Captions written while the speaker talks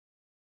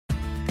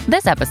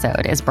This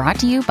episode is brought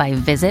to you by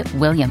Visit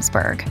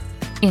Williamsburg.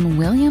 In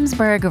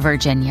Williamsburg,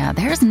 Virginia,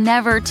 there's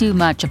never too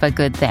much of a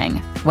good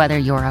thing. Whether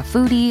you're a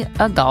foodie,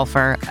 a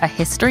golfer, a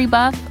history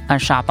buff, a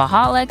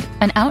shopaholic,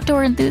 an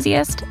outdoor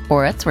enthusiast,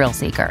 or a thrill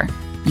seeker,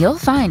 you'll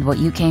find what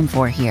you came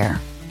for here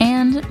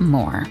and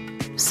more.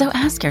 So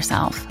ask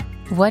yourself,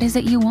 what is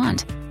it you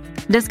want?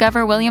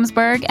 Discover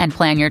Williamsburg and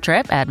plan your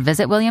trip at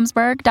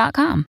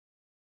visitwilliamsburg.com.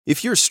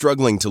 If you're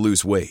struggling to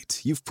lose weight,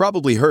 you've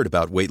probably heard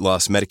about weight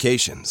loss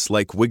medications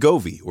like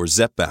Wegovy or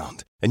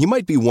Zepbound, and you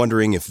might be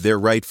wondering if they're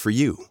right for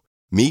you.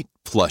 Meet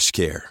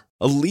PlushCare,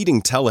 a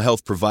leading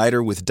telehealth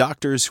provider with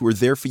doctors who are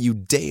there for you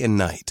day and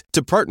night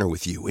to partner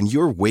with you in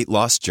your weight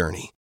loss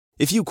journey.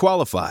 If you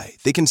qualify,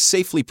 they can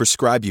safely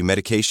prescribe you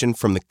medication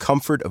from the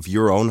comfort of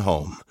your own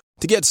home.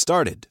 To get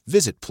started,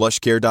 visit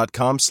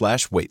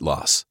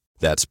plushcare.com/weight-loss.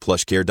 That's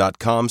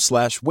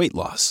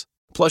plushcare.com/weight-loss.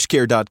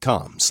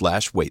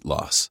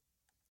 plushcare.com/weight-loss.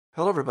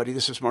 Hello, everybody.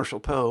 This is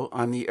Marshall Poe.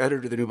 I'm the editor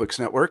of the New Books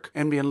Network.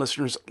 NBN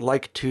listeners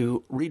like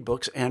to read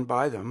books and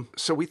buy them.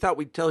 So we thought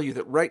we'd tell you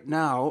that right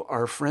now,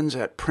 our friends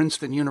at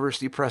Princeton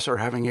University Press are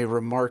having a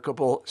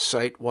remarkable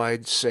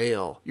site-wide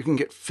sale. You can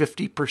get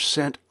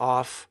 50%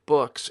 off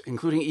books,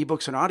 including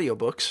ebooks and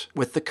audiobooks,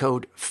 with the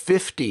code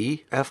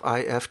 50,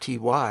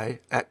 F-I-F-T-Y,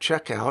 at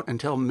checkout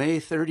until May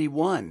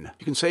 31.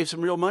 You can save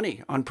some real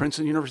money on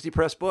Princeton University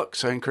Press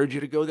books. I encourage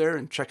you to go there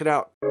and check it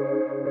out.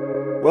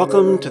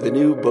 Welcome to the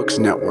New Books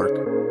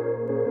Network.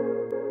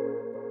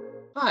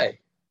 Hi,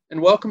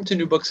 and welcome to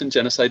New Books in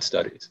Genocide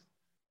Studies,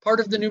 part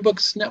of the New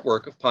Books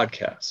network of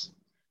podcasts.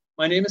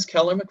 My name is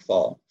Keller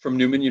McFall from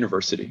Newman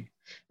University,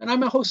 and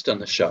I'm a host on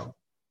the show.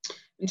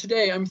 And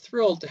today I'm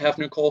thrilled to have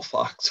Nicole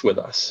Fox with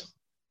us.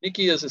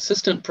 Nikki is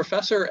assistant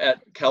professor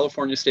at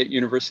California State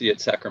University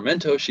at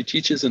Sacramento. She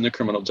teaches in the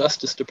Criminal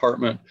Justice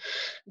Department.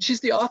 And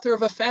she's the author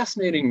of a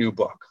fascinating new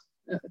book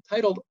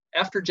titled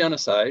After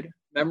Genocide,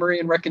 Memory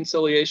and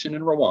Reconciliation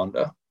in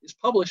Rwanda. Is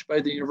published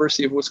by the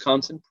University of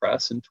Wisconsin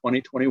Press in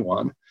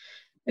 2021.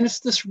 And it's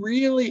this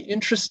really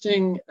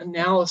interesting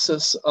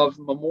analysis of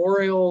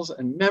memorials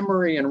and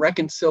memory and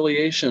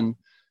reconciliation,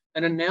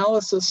 an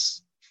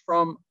analysis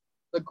from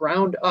the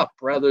ground up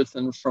rather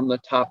than from the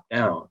top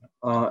down.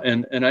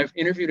 And I've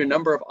interviewed a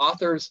number of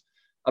authors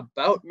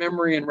about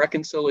memory and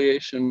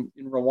reconciliation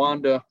in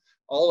Rwanda.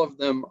 All of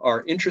them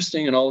are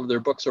interesting and all of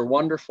their books are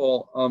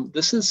wonderful.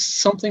 This is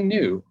something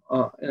new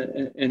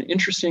and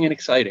interesting and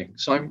exciting.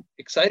 So I'm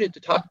excited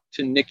to talk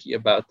to Nikki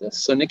about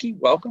this. So Nikki,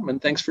 welcome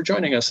and thanks for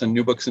joining us on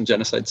New Books in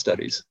Genocide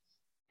Studies.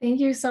 Thank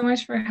you so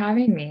much for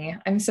having me.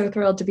 I'm so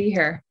thrilled to be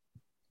here.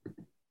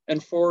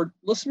 And for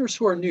listeners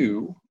who are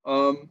new,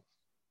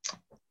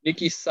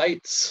 Nikki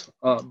cites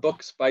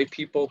books by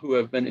people who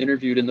have been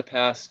interviewed in the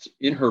past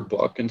in her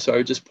book. And so I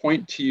would just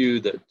point to you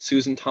that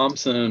Susan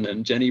Thompson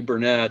and Jenny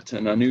Burnett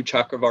and Anu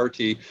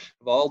Chakravarti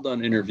have all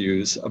done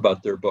interviews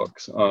about their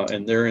books.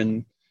 And they're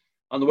on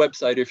the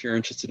website if you're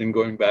interested in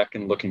going back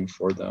and looking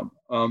for them.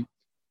 So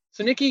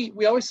Nikki,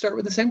 we always start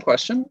with the same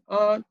question.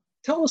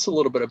 Tell us a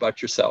little bit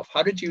about yourself.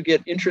 How did you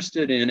get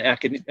interested in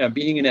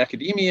being in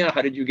academia?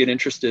 How did you get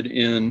interested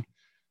in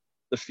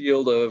the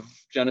field of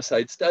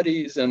genocide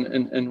studies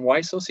and why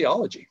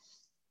sociology?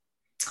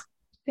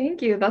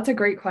 Thank you. That's a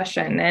great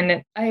question.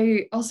 And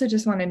I also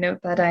just want to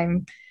note that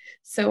I'm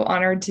so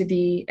honored to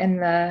be in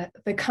the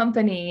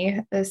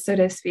company, so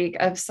to speak,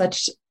 of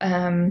such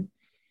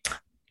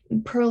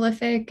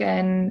prolific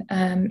and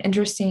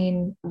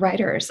interesting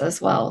writers as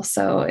well.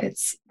 So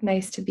it's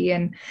nice to be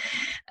in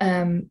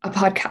a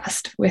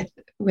podcast with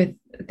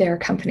their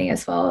company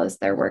as well as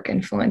their work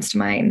influenced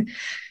mine.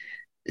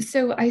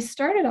 So I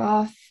started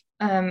off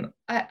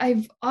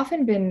I've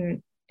often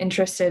been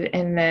interested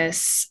in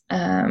this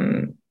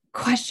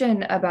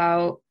question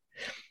about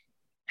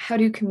how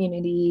do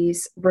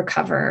communities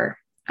recover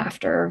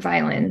after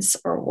violence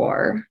or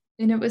war?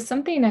 And it was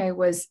something I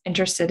was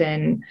interested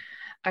in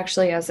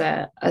actually as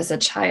a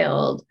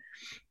child.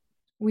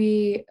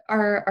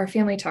 Our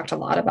family talked a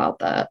lot about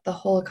the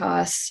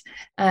Holocaust,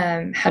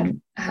 had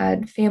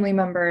family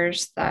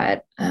members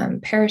that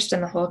perished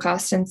in the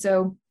Holocaust. And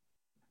so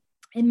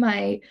in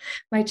my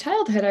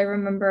childhood, I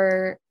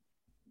remember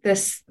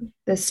this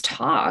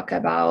talk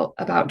about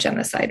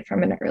genocide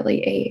from an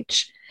early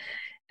age.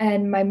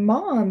 And my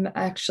mom,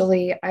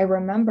 actually, I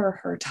remember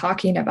her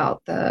talking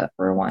about the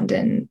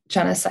Rwandan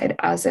genocide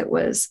as it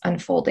was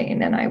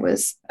unfolding, and I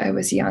was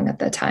young at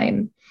the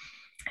time.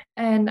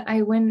 And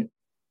I went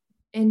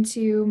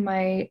into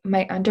my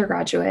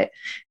undergraduate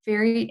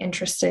very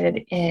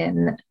interested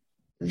in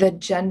the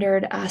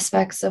gendered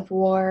aspects of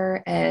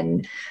war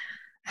and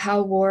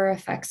how war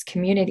affects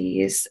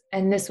communities.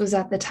 And this was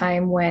at the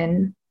time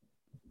when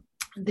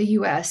the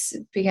US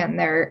began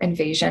their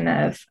invasion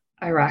of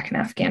Iraq and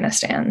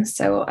Afghanistan.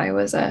 So I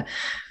was a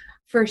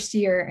first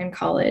year in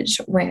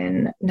college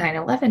when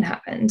 9/11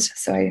 happened.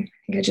 So I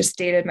think I just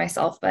dated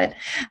myself, but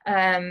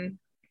I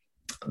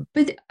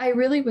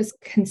really was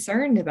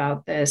concerned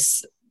about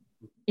this,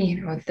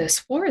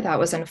 this war that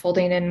was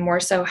unfolding, and more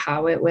so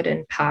how it would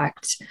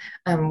impact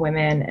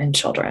women and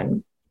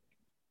children.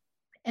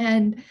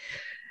 And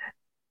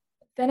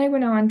then I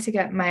went on to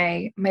get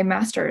my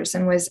master's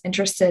and was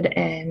interested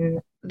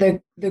in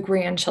the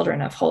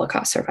grandchildren of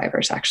Holocaust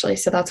survivors, actually.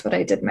 So that's what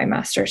I did my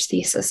master's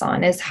thesis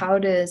on, is how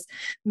does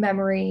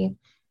memory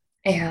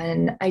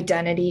and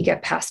identity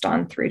get passed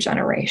on through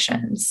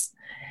generations?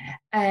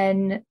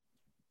 And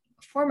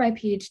for my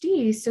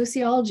PhD,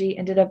 sociology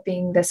ended up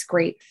being this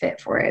great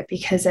fit for it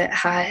because it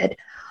had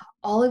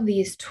all of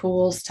these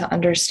tools to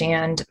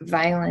understand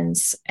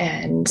violence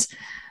and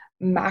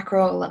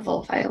macro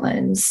level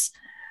violence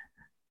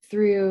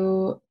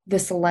through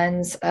this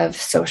lens of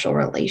social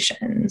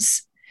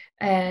relations,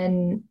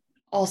 and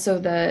also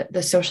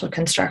the social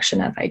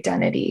construction of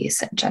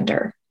identities and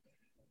gender.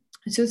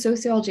 So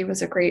sociology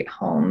was a great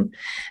home.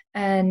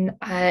 And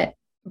at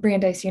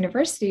Brandeis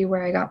University,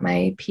 where I got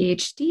my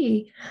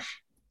PhD,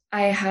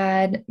 I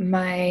had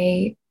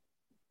my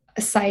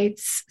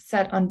sights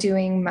set on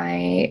doing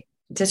my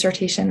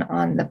dissertation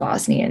on the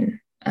Bosnian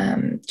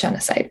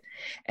genocide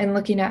and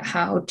looking at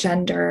how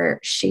gender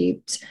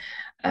shaped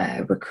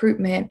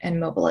recruitment and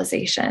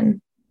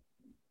mobilization.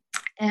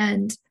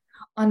 And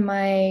on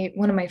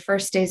one of my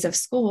first days of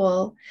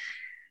school,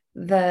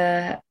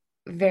 the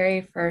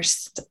very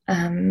first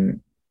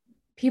person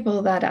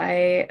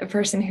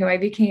who I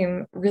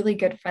became really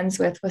good friends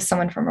with was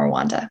someone from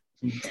Rwanda.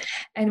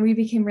 And we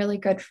became really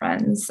good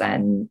friends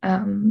and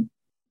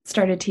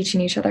started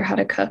teaching each other how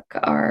to cook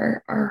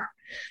our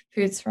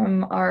foods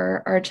from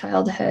our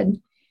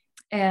childhood.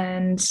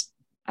 And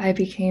I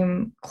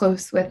became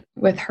close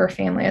with her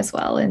family as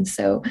well. And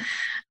so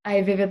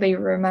I vividly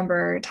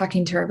remember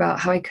talking to her about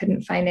how I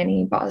couldn't find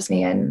any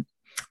Bosnian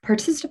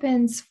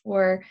participants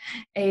for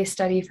a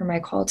study for my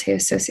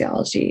qualitative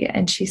sociology.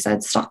 And she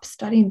said, stop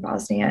studying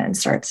Bosnia and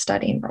start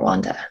studying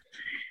Rwanda.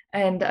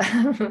 And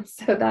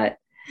so that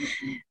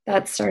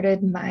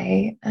started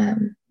my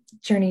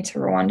journey to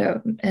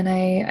Rwanda. And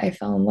I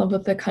fell in love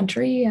with the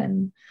country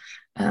and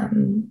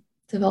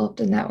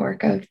developed a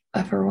network of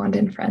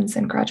Rwandan friends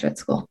in graduate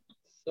school.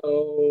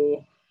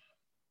 So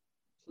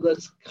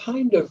that's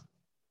kind of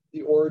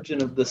the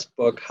origin of this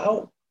book.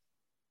 How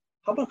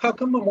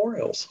come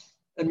memorials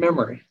and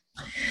memory?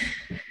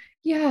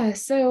 Yeah,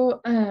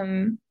 so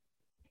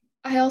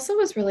I also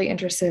was really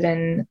interested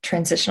in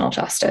transitional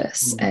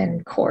justice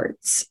and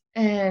courts.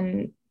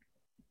 And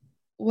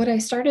what I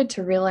started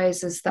to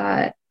realize is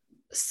that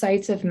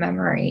sites of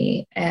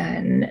memory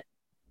and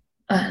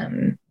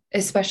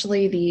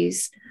especially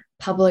these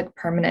public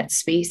permanent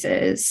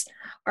spaces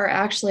are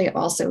actually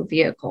also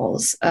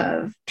vehicles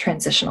of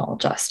transitional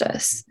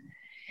justice.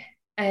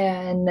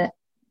 And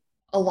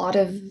a lot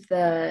of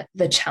the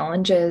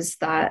challenges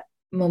that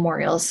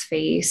memorials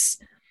face,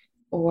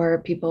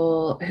 or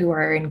people who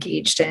are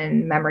engaged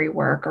in memory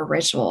work or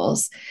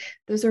rituals,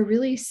 those are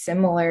really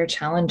similar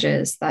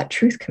challenges that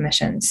truth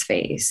commissions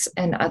face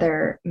and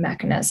other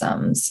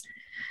mechanisms.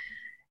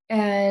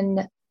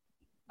 And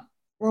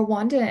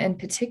Rwanda in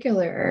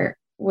particular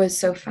was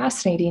so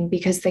fascinating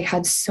because they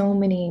had so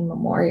many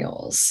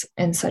memorials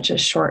in such a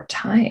short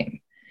time.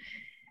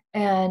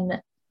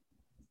 And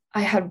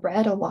I had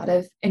read a lot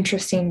of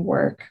interesting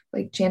work,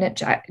 like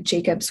Janet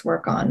Jacobs'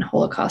 work on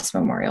Holocaust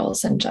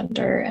memorials and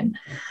gender,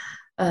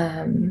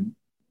 and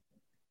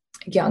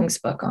Young's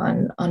book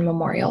on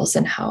memorials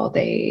and how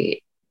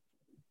they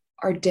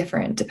are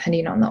different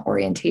depending on the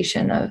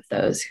orientation of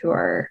those who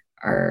are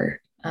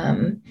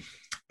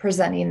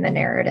presenting the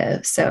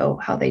narrative. So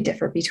how they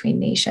differ between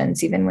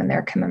nations, even when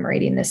they're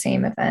commemorating the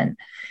same event.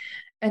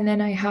 And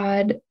then I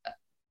had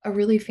a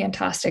really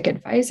fantastic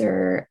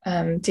advisor,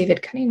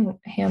 David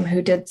Cunningham,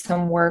 who did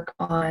some work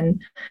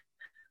on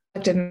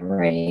collective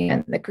memory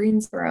and the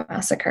Greensboro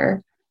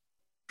massacre.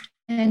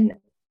 And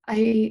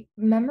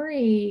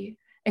memory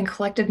and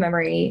collective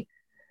memory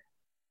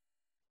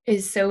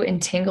is so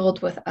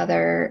entangled with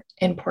other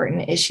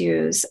important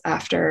issues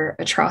after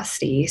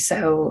atrocity.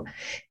 So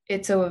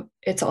it's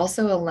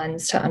also a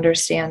lens to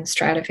understand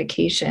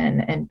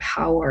stratification and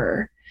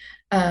power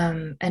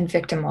and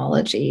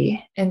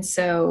victimology. And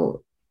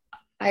so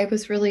I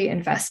was really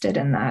invested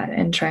in that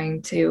and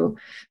trying to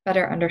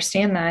better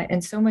understand that.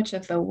 And so much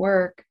of the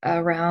work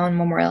around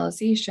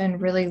memorialization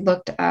really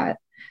looked at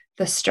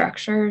the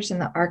structures and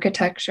the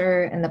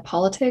architecture and the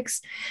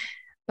politics.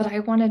 But I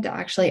wanted to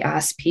actually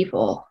ask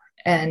people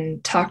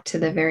and talk to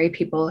the very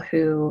people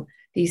who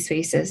these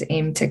spaces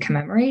aim to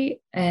commemorate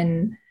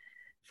and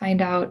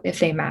find out if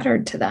they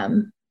mattered to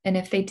them. And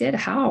if they did,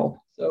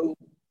 how. So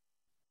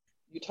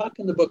you talk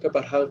in the book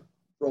about how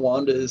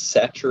Rwanda is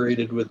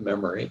saturated with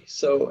memory.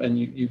 So, and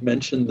you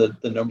mentioned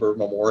the number of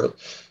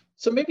memorials.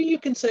 So maybe you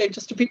can say,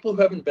 just to people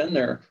who haven't been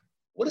there,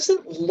 what does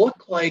it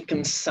look like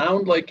and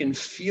sound like and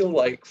feel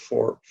like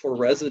for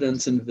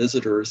residents and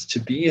visitors to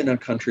be in a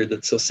country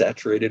that's so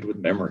saturated with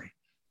memory?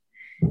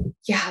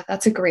 Yeah,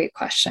 that's a great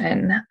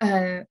question.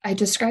 I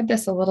described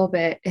this a little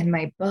bit in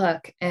my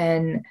book,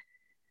 and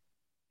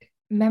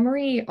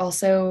memory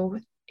also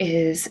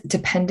is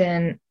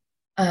dependent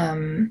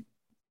on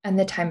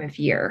the time of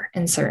year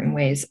in certain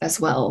ways as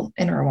well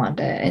in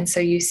Rwanda. And so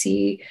you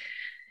see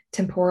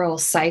temporal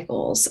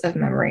cycles of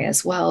memory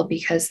as well,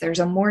 because there's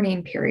a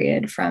mourning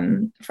period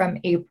from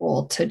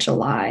April to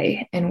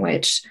July in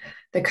which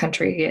the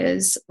country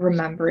is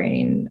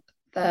remembering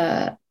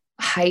the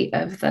height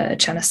of the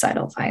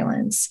genocidal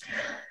violence.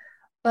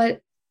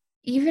 But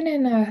even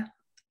in a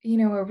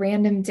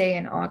random day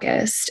in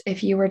August,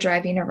 if you were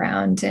driving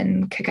around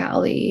in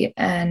Kigali,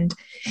 and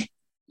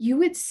you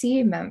would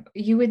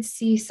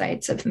see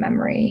sites of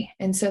memory.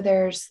 And so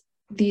there's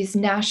these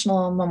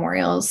national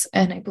memorials,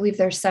 and I believe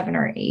there's 7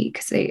 or 8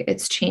 because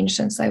it's changed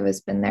since I was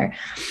been there.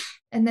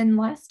 And then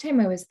last time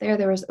I was there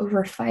was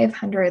over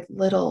 500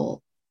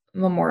 little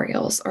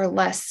memorials, or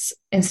less,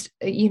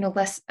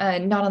 less,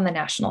 not on the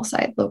national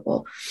side,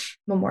 local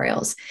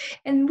memorials.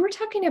 And we're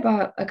talking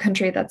about a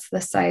country that's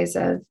the size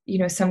of,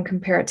 some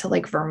compare it to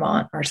like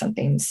Vermont or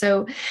something.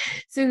 So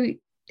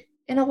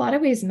in a lot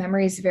of ways,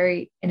 memory is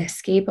very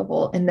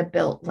inescapable in the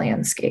built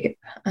landscape,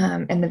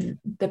 and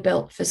the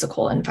built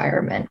physical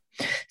environment.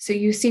 So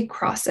you see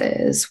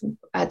crosses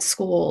at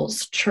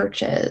schools,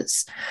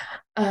 churches,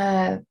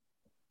 but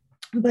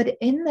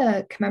in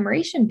the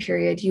commemoration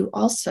period, you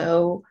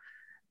also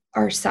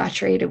are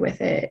saturated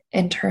with it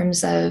in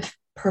terms of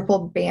purple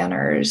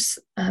banners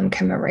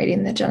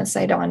commemorating the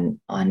genocide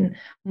on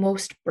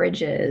most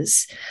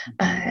bridges,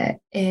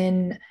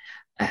 in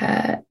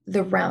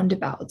the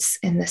roundabouts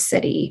in the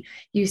city.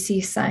 You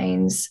see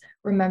signs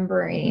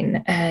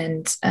remembering,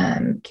 and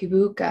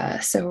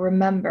Kibuka, so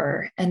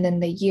remember, and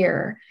then the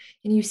year.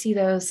 And you see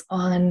those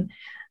on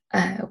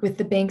with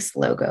the bank's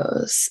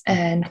logos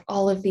and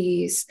all of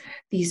these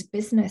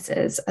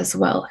businesses as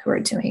well who are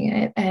doing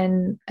it,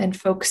 and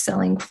folks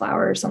selling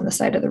flowers on the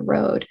side of the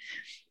road.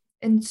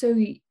 And so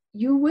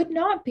you would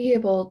not be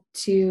able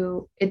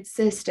to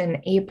exist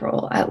in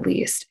April, at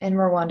least in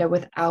Rwanda,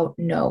 without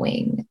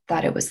knowing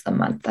that it was the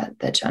month that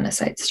the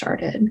genocide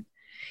started.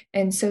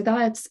 And so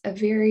that's a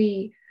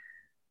very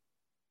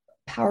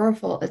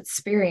powerful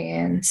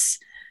experience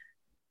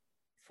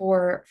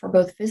for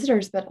both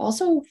visitors, but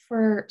also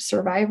for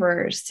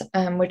survivors,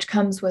 which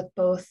comes with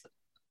both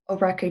a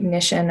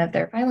recognition of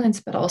their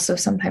violence, but also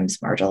sometimes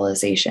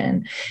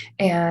marginalization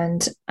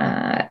and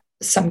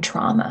some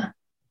trauma.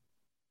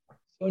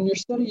 So in your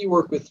study, you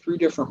work with 3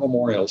 different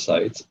memorial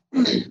sites.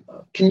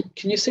 Can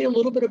you say a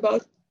little bit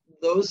about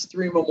those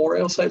 3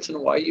 memorial sites and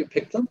why you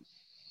picked them?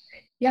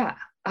 Yeah,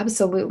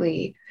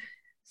 absolutely.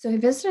 So I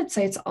visited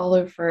sites all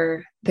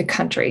over the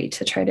country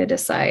to try to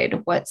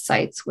decide what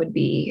sites would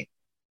be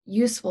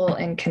useful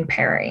in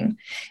comparing.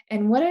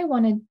 And what I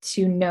wanted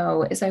to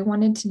know is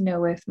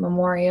if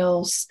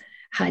memorials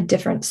had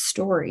different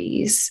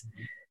stories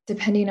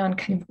depending on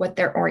kind of what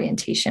their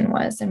orientation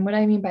was. And what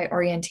I mean by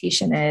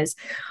orientation is,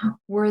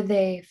 were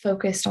they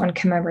focused on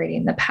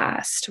commemorating the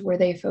past? Were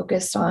they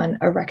focused on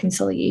a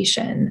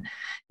reconciliation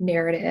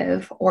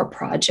narrative or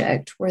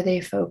project? Were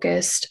they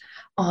focused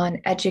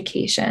on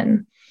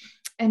education?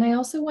 And I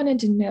also wanted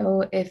to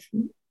know if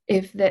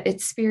the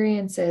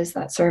experiences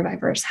that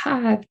survivors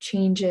have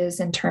changes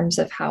in terms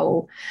of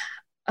how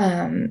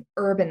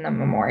urban the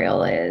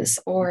memorial is,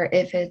 or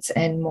if it's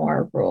in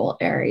more rural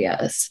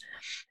areas.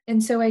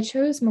 And so I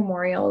chose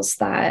memorials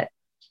that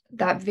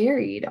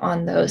varied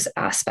on those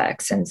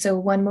aspects. And so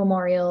one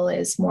memorial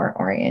is more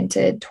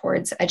oriented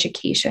towards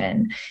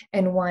education,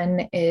 and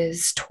one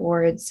is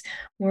towards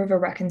more of a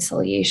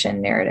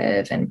reconciliation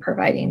narrative and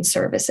providing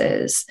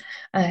services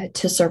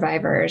to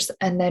survivors.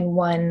 And then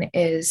one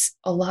is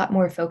a lot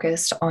more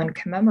focused on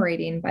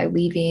commemorating by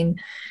leaving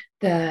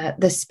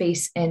the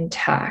space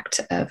intact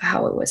of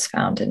how it was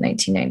found in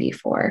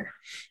 1994.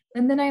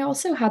 And then I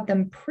also had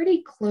them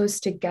pretty close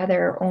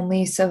together,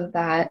 only so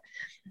that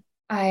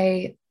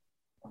I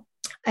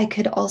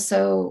could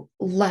also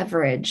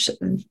leverage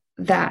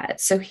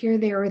that. So here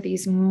there were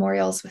these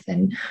memorials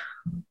within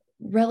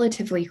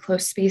relatively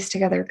close space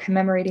together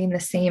commemorating the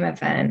same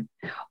event.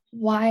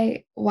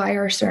 Why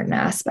are certain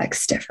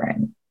aspects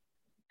different?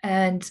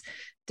 And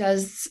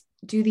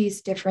do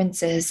these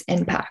differences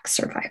impact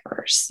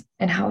survivors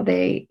and how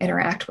they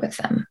interact with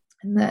them?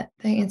 And the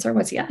answer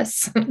was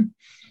yes.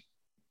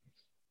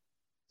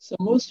 So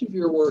most of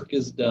your work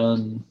is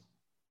done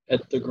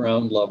at the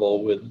ground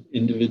level with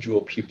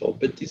individual people,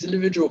 but these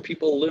individual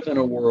people live in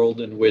a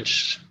world in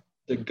which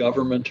the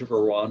government of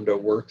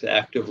Rwanda works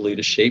actively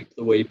to shape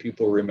the way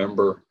people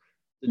remember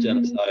the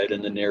genocide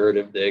and the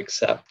narrative they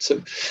accept.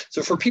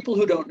 So for people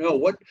who don't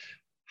know,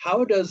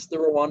 how does the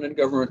Rwandan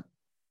government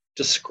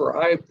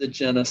describe the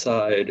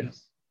genocide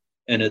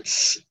and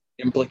its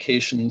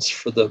implications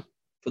for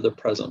the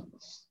present?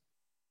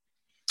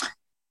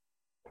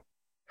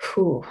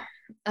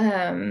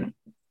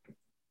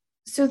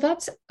 So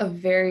that's a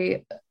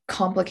very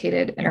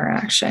complicated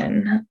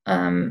interaction,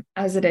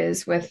 as it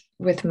is with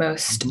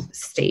most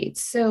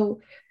states. So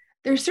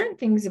there's certain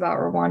things about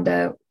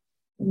Rwanda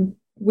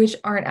which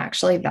aren't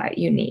actually that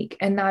unique,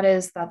 and that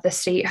is that the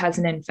state has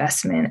an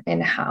investment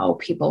in how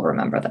people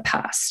remember the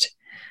past.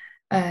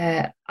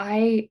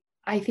 I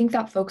think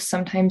that folks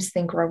sometimes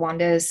think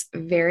Rwanda is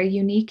very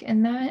unique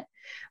in that,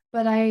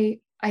 but I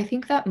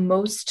think that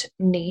most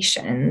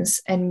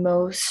nations and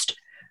most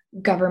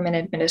government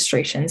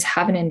administrations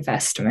have an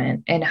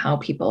investment in how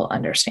people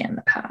understand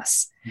the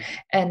past,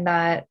 and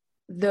that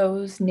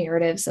those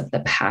narratives of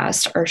the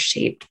past are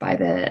shaped by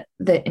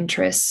the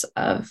interests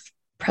of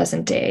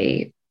present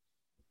day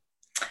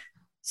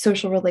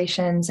social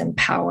relations and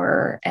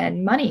power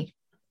and money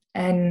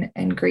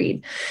and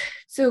greed.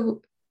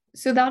 So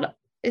that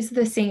is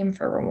the same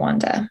for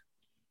Rwanda.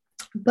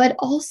 But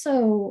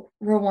also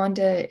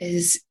Rwanda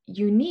is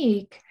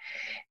unique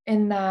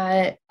in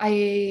that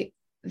the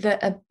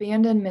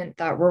abandonment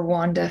that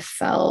Rwanda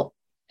felt,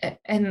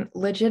 and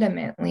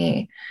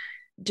legitimately,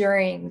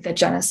 during the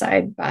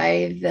genocide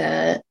by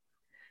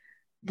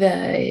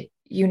the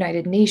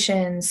United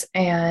Nations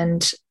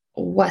and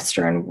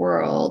Western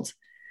world,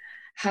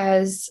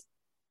 has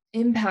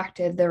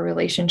impacted the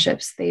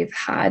relationships they've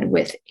had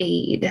with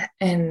aid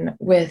and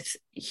with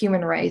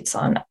human rights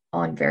on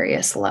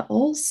various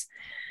levels.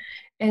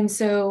 And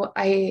so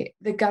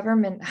the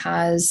government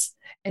has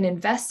an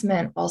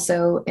investment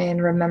also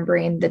in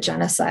remembering the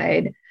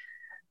genocide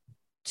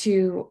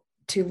to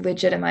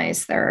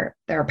legitimize their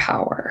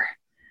power,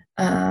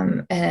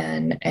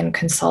 and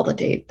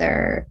consolidate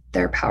their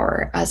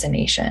power as a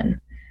nation.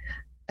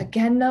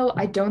 Again, though,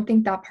 I don't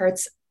think that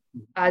part's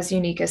as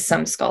unique as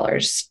some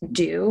scholars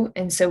do.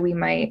 And so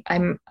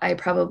I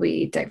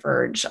probably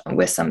diverge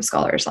with some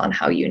scholars on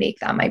how unique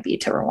that might be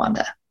to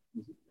Rwanda.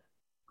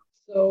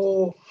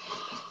 So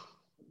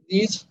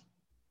these,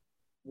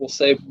 we'll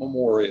say,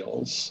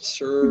 memorials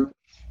serve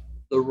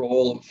the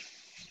role of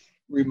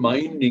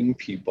reminding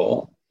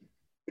people,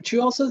 but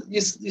you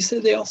say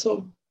they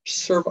also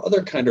serve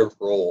other kind of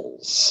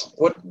roles.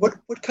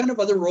 What kind of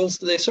other roles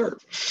do they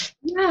serve?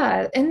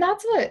 Yeah, and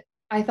that's what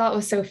I thought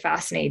was so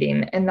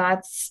fascinating. And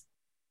that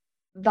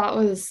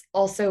was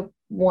also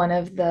one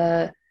of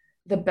the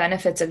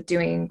benefits of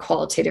doing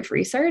qualitative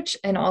research,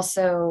 and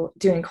also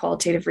doing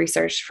qualitative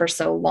research for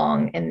so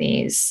long in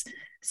these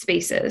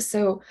spaces.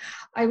 So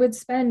I would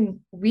spend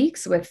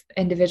weeks with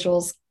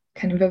individuals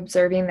kind of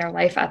observing their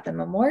life at the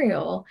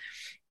memorial,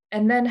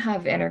 and then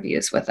have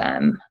interviews with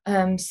them.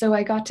 So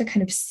I got to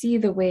kind of see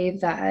the way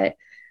that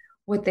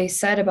what they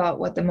said about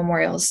what the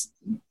memorials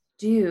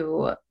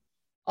do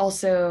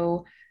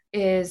also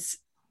is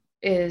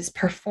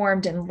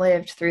performed and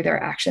lived through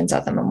their actions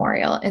at the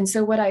memorial. And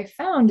so what I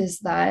found is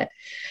that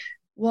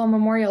while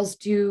memorials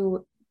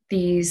do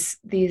these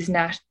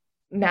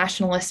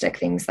nationalistic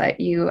things that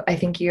I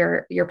think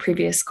your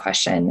previous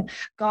question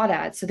got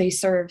at, so they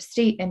serve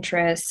state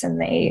interests, and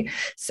they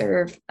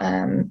serve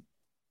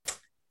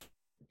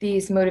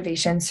these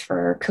motivations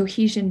for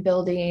cohesion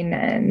building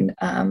and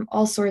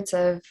all sorts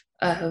of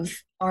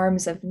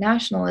arms of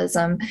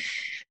nationalism,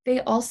 they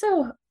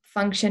also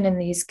function in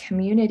these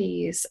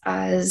communities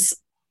as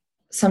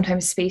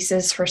sometimes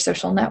spaces for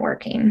social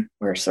networking,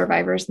 where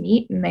survivors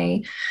meet and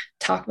they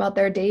talk about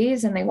their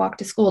days and they walk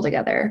to school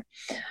together.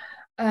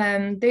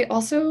 They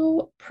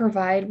also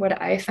provide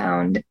what I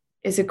found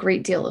is a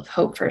great deal of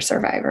hope for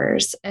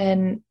survivors.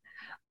 And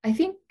I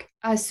think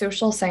as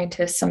social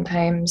scientists,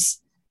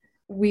 sometimes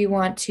we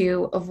want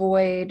to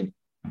avoid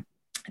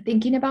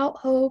thinking about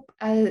hope.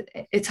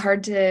 It's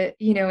hard to,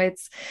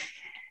 it's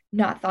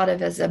not thought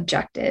of as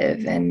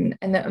objective, and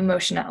the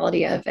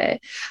emotionality of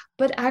it.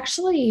 But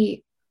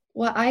actually,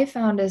 what I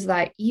found is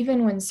that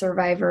even when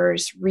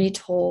survivors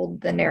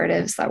retold the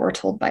narratives that were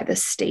told by the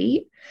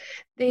state,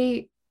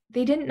 they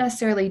didn't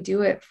necessarily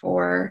do it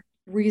for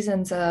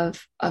reasons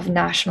of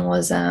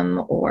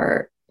nationalism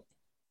or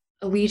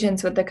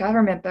allegiance with the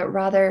government, but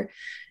rather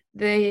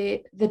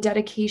the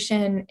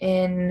dedication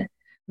in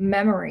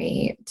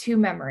memory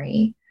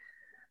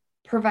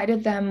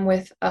provided them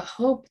with a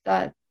hope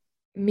that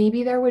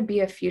maybe there would be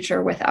a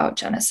future without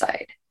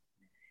genocide.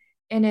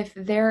 And if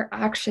their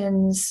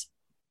actions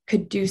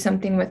could do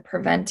something with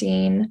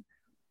preventing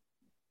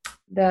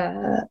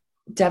the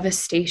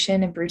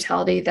devastation and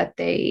brutality that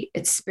they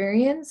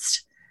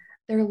experienced,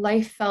 their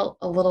life felt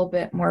a little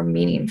bit more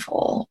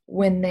meaningful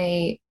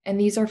and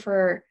these are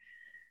for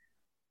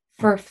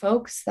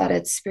folks that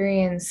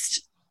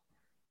experienced,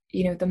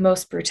 the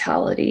most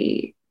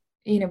brutality,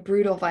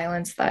 brutal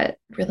violence that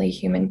really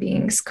human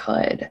beings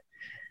could.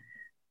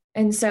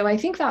 And so I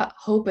think that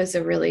hope is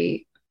a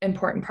really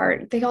important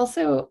part. They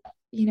also,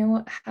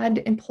 had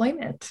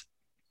employment.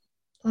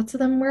 Lots of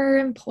them were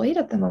employed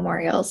at the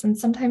memorials, and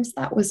sometimes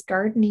that was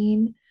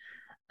gardening,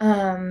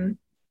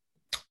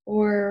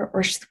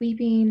 or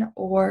sweeping,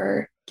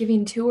 or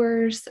giving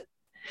tours.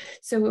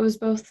 So it was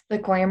both the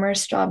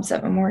glamorous jobs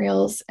at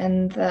memorials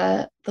and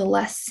the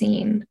less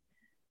seen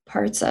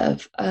parts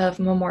of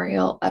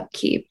memorial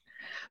upkeep.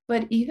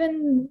 But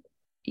even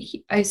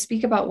I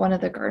speak about one of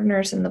the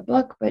gardeners in the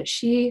book, but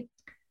she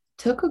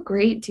took a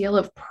great deal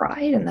of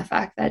pride in the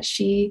fact that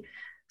she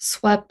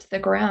swept the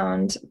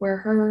ground where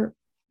her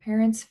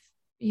parents,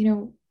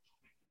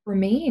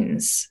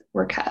 remains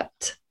were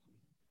kept.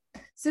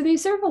 So they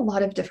serve a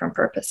lot of different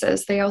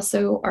purposes. They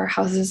also are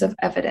houses of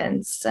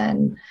evidence,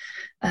 and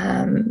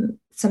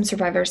some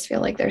survivors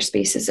feel like they're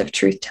spaces of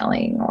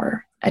truth-telling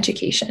or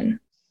education.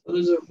 But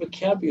there's a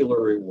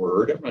vocabulary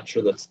word, I'm not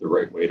sure that's the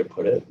right way to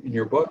put it, in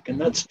your book, and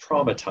that's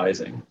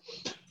traumatizing.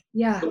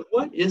 Yeah. So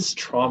what is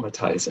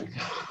traumatizing?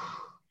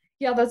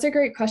 Yeah, that's a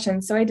great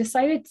question. So I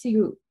decided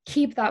to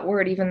keep that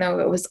word, even though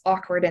it was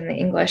awkward in the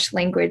English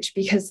language,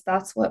 because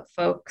that's what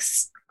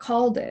folks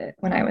called it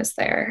when I was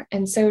there.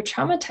 And so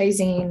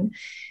traumatizing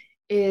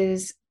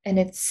is an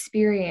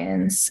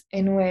experience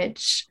in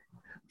which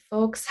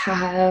folks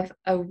have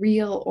a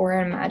real or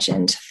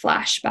imagined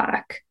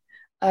flashback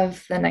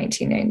of the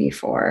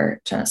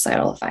 1994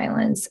 genocidal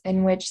violence,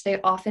 in which they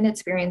often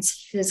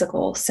experience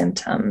physical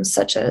symptoms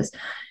such as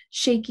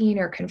shaking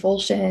or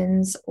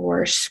convulsions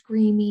or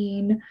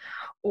screaming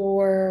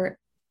or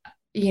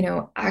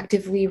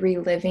actively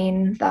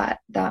reliving that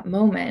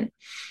moment.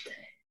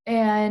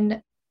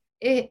 And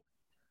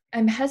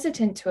I'm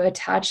hesitant to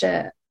attach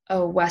a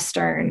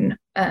Western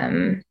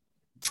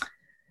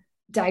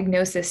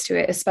diagnosis to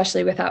it,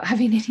 especially without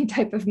having any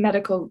type of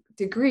medical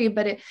degree,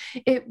 but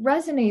it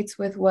resonates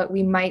with what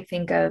we might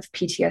think of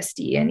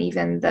PTSD and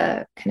even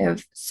the kind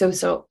of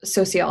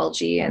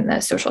sociology and the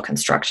social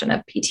construction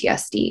of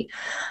PTSD.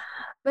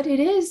 But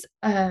it is,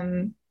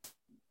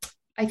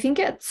 I think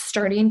it's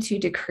starting to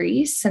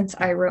decrease since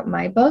I wrote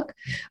my book.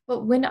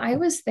 But when I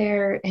was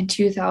there in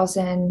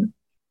 2010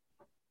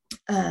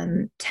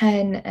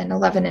 and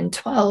 11 and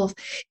 12,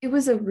 it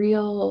was a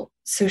real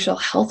social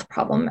health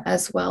problem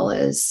as well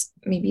as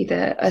maybe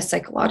a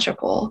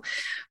psychological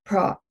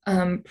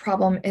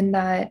problem, in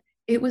that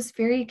it was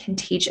very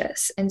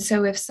contagious. And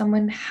so if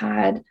someone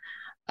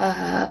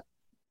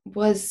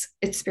was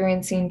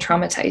experiencing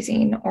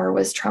traumatizing or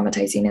was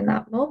traumatizing in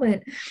that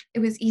moment, it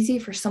was easy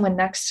for someone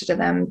next to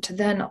them to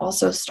then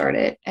also start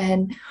it,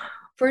 and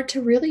for it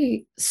to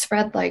really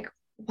spread like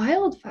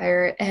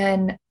wildfire.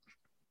 And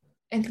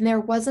there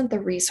wasn't the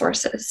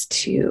resources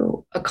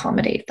to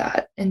accommodate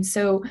that. And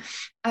so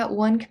at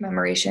one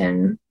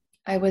commemoration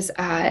I was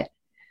at,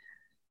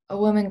 a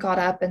woman got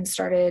up and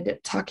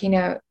started talking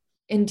out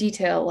in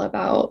detail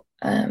about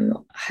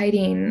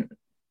hiding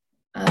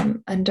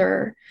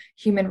under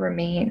human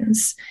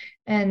remains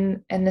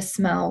and the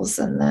smells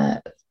and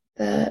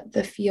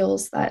the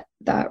feels that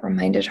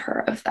reminded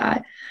her of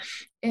that.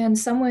 And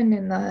someone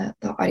in the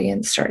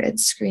audience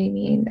started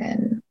screaming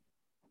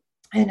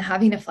and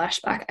having a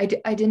flashback.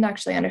 I didn't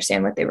actually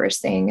understand what they were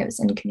saying. It was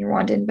in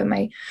Kinyarwanda, but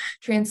my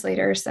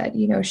translator said,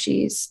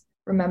 she's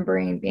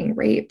remembering being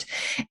raped.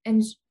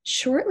 And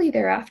shortly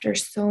thereafter,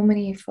 so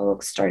many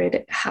folks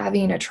started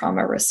having a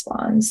trauma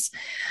response,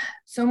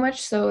 so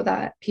much so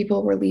that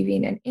people were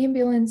leaving in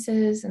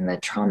ambulances and the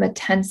trauma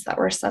tents that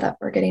were set up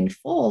were getting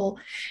full,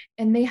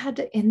 and they had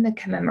to end the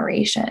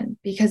commemoration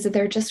because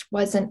there just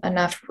wasn't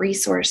enough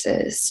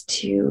resources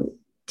to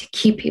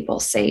keep people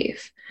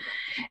safe.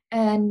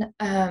 And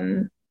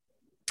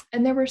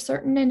there were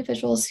certain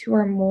individuals who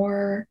are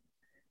more,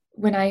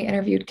 when I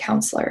interviewed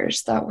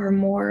counselors, that were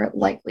more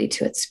likely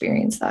to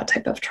experience that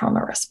type of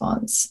trauma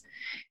response.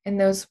 And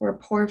those were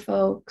poor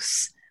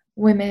folks,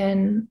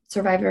 women,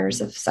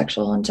 survivors of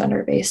sexual and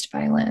gender-based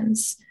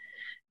violence,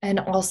 and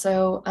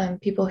also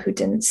people who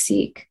didn't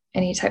seek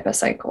any type of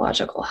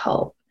psychological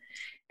help.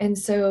 And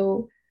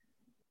so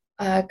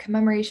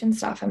commemoration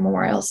staff and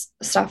memorial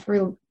staff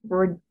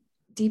were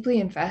deeply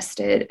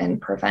invested in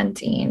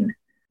preventing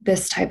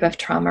this type of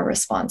trauma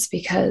response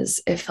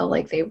because it felt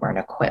like they weren't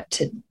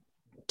equipped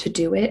to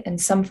do it. And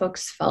some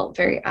folks felt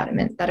very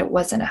adamant that it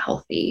wasn't a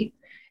healthy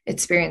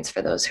experience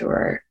for those who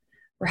were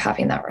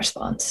having that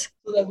response.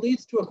 So that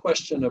leads to a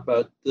question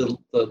about the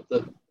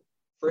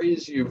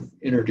phrase you've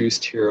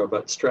introduced here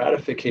about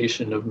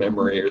stratification of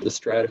memory, or the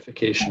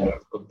stratification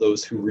of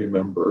those who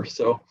remember.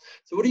 So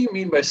what do you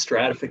mean by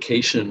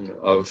stratification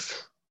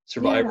of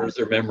survivors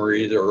or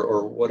memories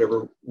or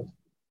whatever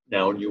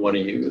noun you want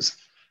to use?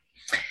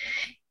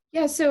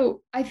 Yeah,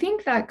 so I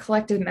think that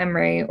collective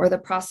memory, or the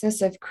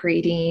process of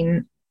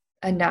creating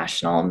a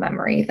national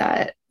memory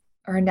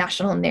or a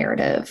national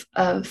narrative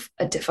of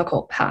a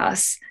difficult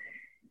past,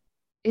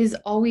 is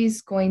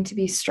always going to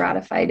be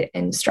stratified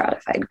in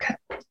stratified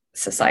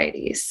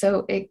societies.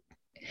 So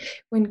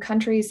when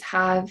countries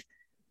have,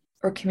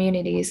 or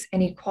communities,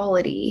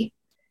 inequality,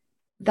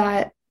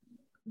 that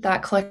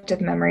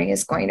collective memory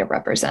is going to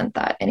represent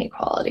that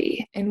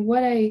inequality. And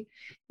what I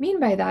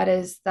mean by that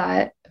is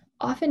that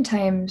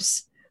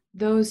oftentimes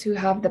those who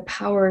have the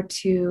power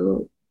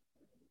to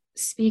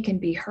speak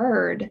and be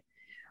heard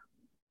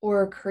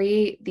or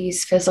create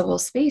these physical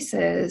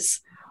spaces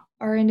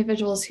are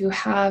individuals who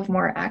have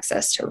more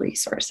access to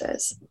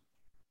resources.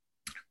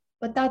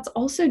 But that's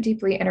also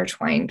deeply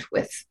intertwined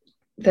with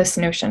this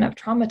notion of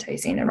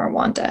traumatizing in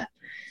Rwanda.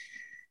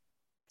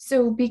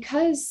 So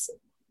because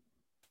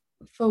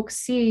folks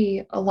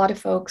see a lot of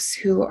folks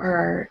who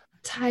are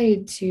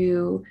tied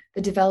to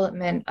the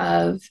development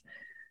of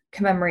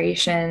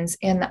commemorations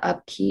and the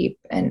upkeep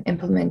and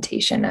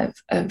implementation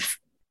of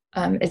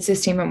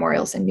existing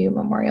memorials and new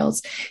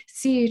memorials,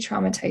 see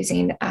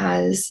traumatizing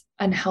as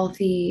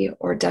unhealthy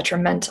or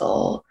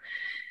detrimental,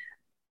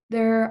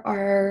 there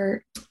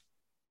are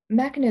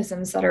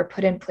mechanisms that are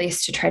put in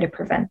place to try to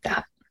prevent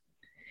that.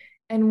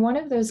 And one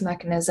of those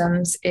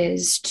mechanisms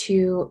is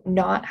to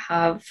not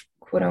have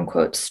quote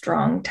unquote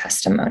strong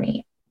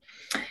testimony.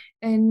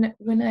 And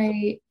when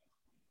I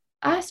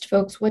asked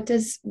folks, what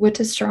does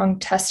strong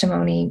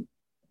testimony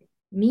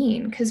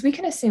mean? Because we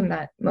can assume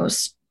that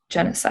most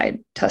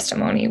genocide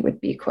testimony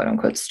would be quote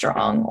unquote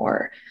strong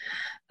or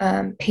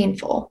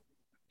painful.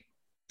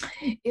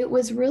 It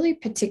was really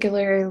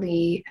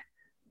particularly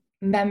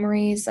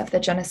memories of the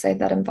genocide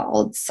that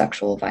involved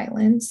sexual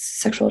violence,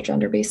 sexual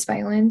gender-based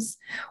violence,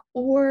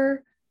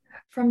 or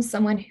from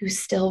someone who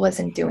still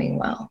wasn't doing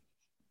well.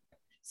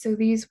 So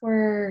these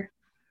were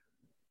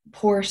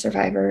poor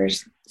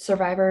survivors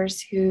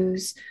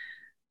who's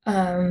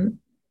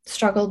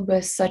struggled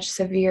with such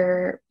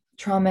severe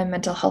trauma and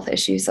mental health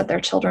issues that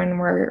their children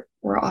were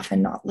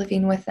often not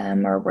living with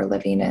them, or were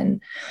living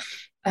in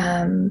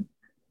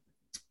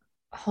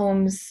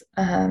homes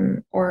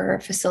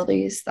or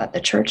facilities that the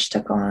church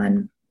took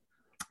on,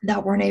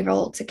 that weren't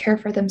able to care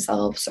for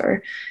themselves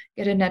or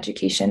get an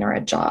education or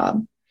a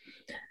job.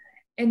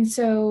 And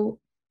so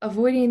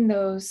avoiding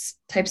those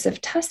types of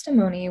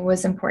testimony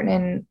was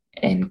important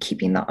in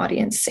keeping the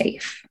audience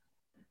safe.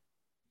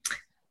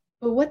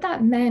 But what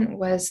that meant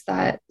was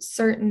that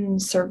certain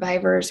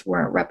survivors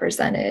weren't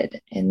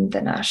represented in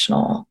the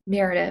national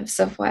narratives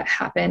of what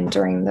happened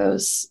during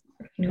those,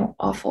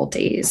 awful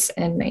days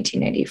in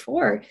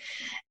 1994.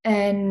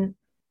 And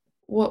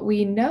what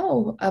we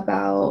know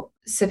about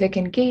civic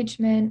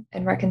engagement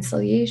and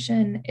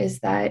reconciliation is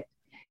that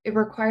it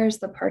requires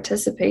the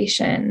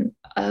participation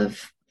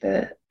of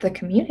the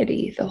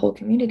community, the whole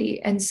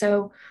community. And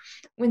so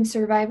when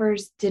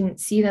survivors didn't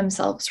see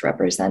themselves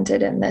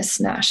represented in this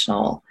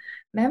national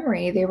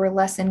memory, they were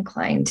less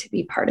inclined to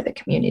be part of the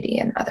community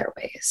in other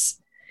ways,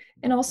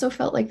 and also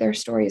felt like their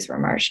stories were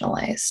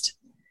marginalized.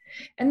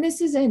 And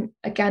this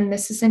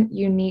isn't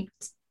unique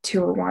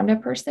to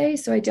Rwanda per se.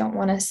 So I don't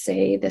want to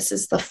say this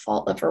is the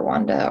fault of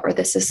Rwanda, or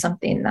this is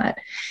something that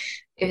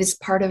is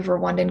part of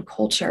Rwandan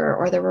culture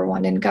or the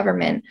Rwandan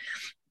government.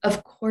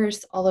 Of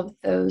course, all of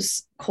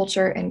those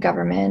culture and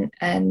government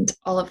and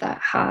all of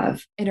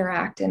that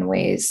interact in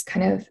ways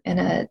kind of in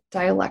a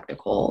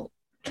dialectical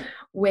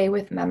way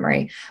with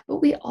memory. But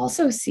we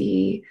also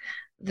see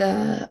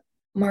the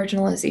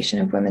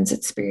marginalization of women's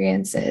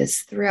experiences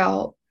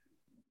throughout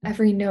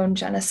every known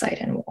genocide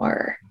and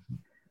war.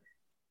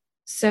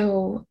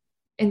 So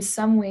in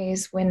some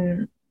ways,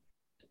 when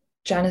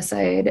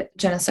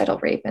genocidal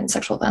rape and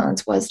sexual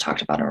violence was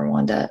talked about in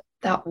Rwanda,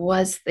 that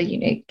was the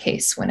unique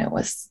case when it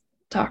was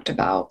talked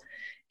about,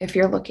 if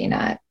you're looking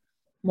at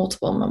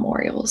multiple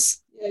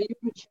memorials. Yeah, you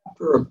have a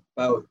chapter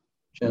about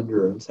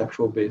gender and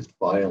sexual-based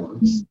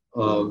violence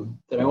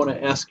that I want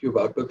to ask you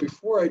about. But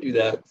before I do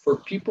that, for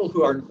people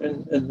who are,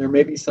 and there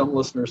may be some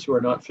listeners who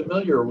are not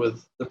familiar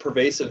with the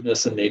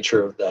pervasiveness and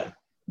nature of that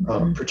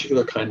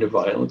particular kind of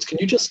violence, can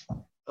you just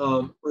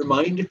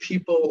remind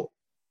people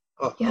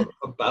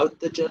about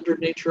the gendered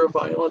nature of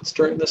violence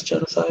during this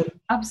genocide?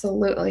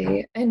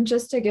 Absolutely. And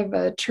just to give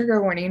a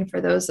trigger warning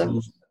for those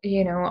of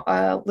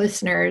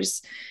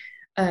listeners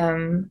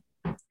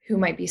who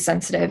might be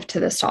sensitive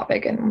to this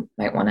topic and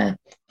might want to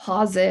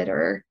pause it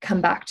or come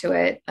back to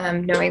it,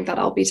 knowing that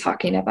I'll be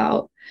talking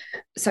about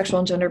sexual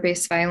and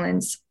gender-based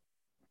violence.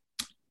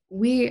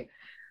 There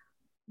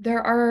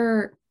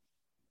are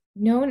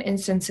known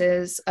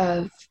instances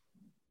of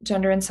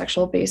gender and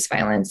sexual-based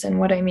violence. And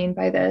what I mean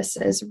by this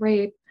is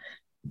rape,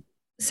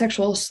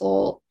 sexual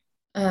assault,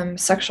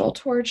 sexual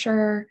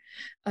torture,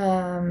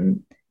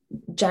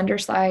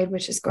 gendercide,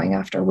 which is going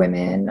after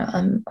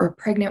women or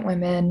pregnant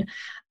women,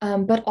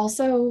 but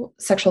also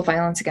sexual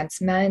violence against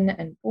men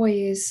and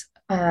boys,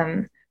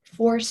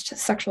 forced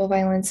sexual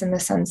violence in the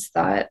sense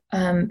that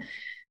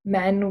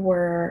men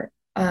were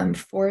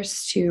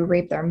forced to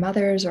rape their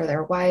mothers or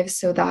their wives.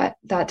 So that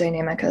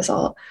dynamic as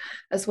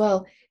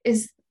well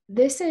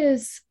this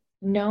is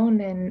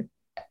known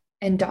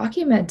and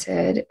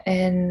documented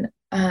in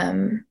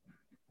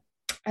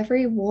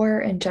every war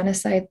and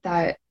genocide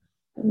that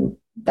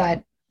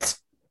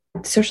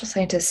social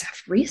scientists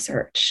have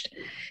researched.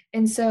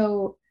 And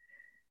so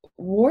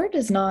war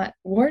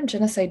and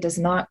genocide does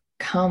not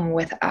come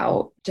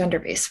without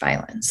gender-based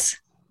violence.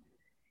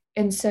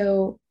 And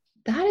so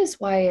that is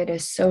why it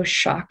is so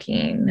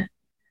shocking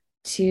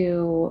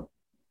to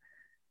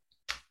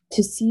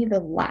see the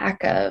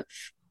lack of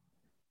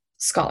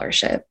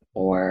scholarship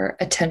or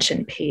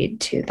attention paid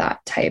to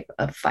that type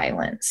of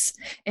violence.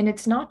 And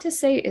it's not to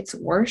say it's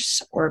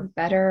worse or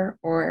better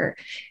or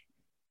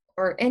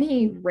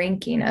any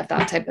ranking of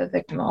that type of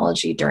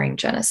victimology during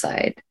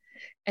genocide.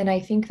 And I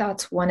think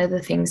that's one of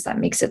the things that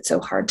makes it so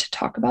hard to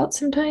talk about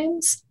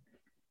sometimes.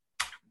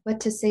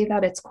 But to say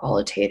that it's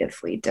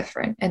qualitatively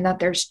different and that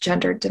there's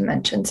gendered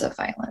dimensions of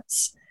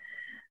violence,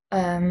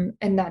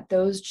 and that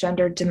those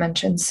gendered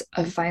dimensions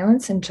of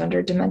violence and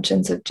gendered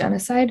dimensions of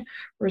genocide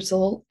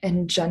result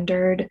in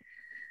gendered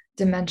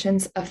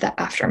dimensions of the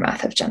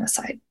aftermath of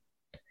genocide.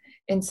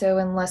 And so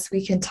unless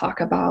we can talk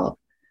about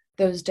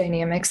those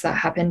dynamics that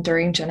happened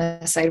during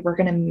genocide, we're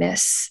going to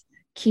miss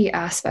key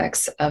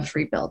aspects of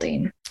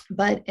rebuilding.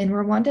 But in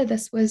Rwanda,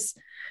 this was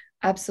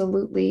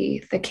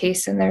absolutely the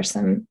case. And there's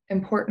some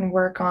important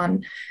work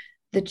on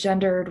the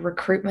gendered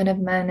recruitment of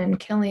men and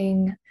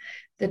killing,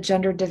 the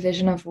gender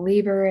division of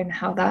labor, and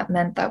how that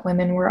meant that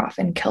women were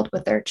often killed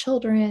with their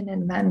children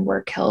and men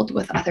were killed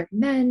with other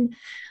men.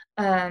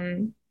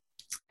 And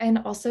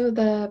also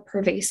the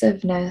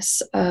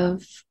pervasiveness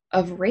of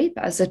rape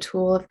as a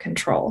tool of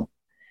control.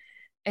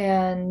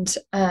 And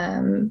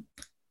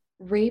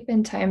rape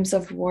in times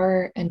of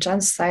war and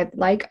genocide,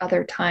 like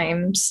other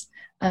times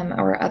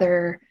or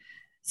other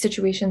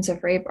situations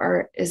of rape,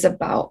 is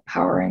about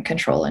power and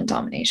control and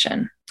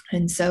domination.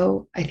 And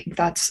so I think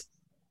that's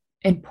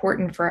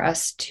important for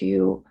us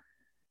to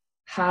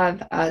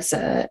have as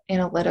an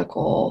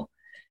analytical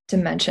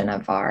dimension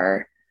of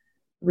our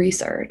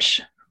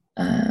research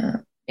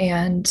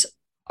and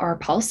our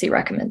policy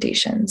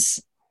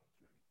recommendations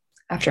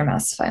after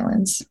mass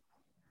violence.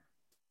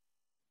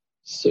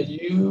 So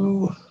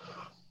you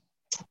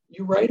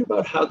write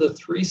about how the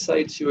 3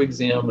 sites you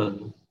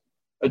examine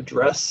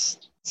address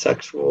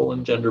sexual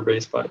and gender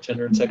and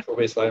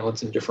sexual-based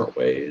violence in different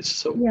ways.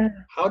 So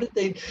how did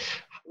they?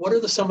 What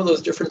are some of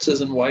those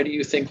differences, and why do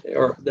you think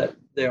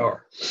they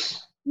are?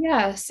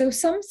 Yeah, so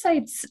some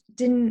sites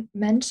didn't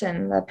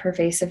mention the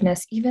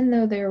pervasiveness, even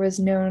though there was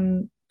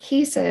known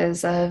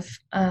cases of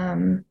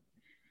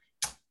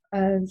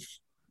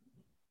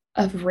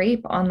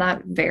rape on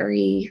that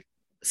very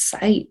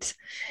site.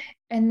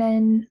 And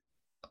then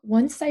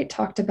one site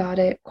talked about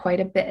it quite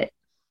a bit,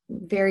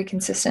 very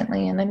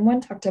consistently, and then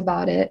one talked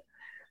about it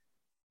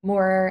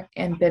more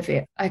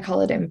ambivalent. I call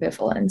it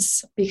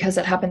ambivalence because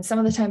it happens some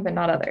of the time, but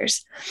not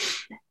others.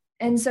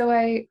 And so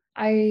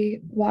I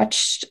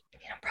watched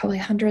probably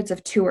hundreds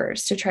of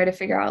tours to try to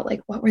figure out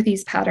like what were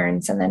these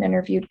patterns, and then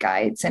interviewed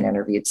guides and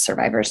interviewed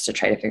survivors to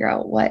try to figure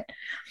out what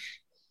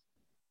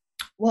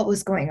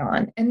was going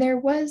on. And there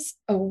was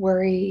a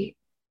worry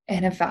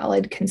and a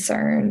valid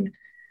concern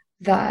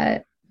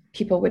that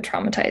people would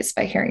traumatize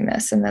by hearing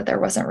this and that there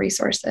wasn't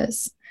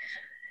resources.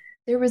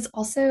 There was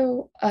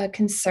also a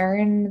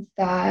concern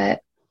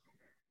that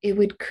it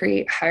would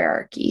create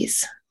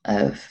hierarchies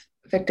of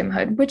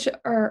victimhood, which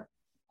are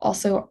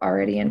also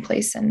already in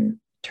place in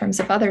terms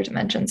of other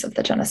dimensions of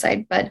the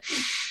genocide. But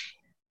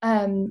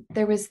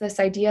there was this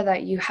idea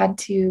that you had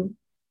to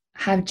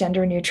have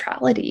gender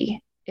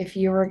neutrality if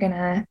you were going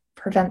to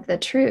prevent the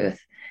truth.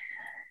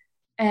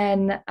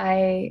 And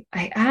I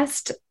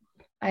asked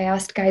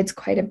guides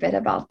quite a bit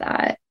about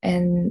that.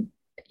 And,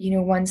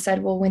 one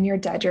said, well, when you're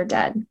dead, you're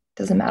dead.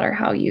 Doesn't matter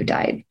how you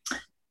died.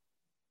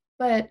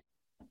 But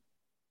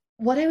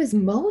what I was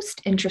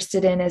most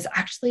interested in is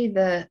actually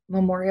the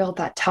memorial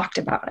that talked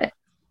about it.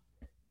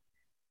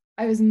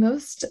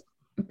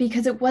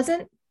 Because it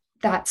wasn't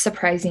that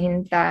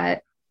surprising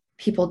that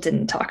people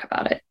didn't talk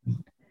about it,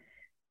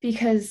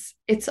 because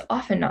it's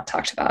often not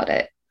talked about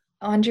it.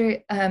 Andrea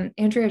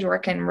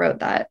Dworkin wrote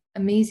that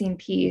amazing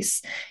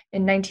piece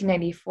in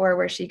 1994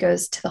 where she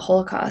goes to the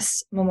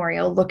Holocaust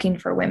Memorial looking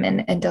for women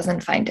and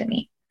doesn't find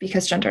any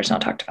because gender is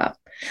not talked about.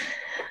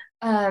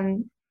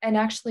 And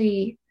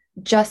actually,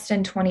 just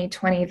in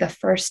 2020, the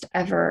first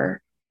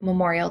ever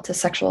memorial to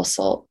sexual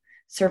assault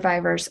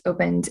survivors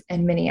opened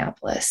in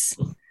Minneapolis.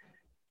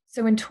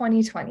 So in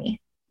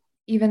 2020,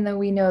 even though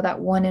we know that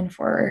 1 in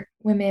 4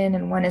 women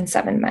and 1 in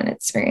 7 men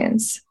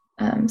experience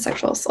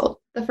sexual assault,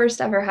 the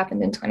first ever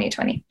happened in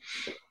 2020.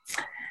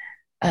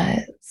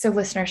 So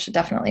listeners should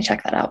definitely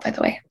check that out, by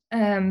the way.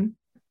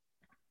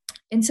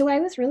 And so I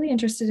was really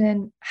interested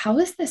in how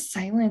is this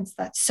silence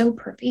that's so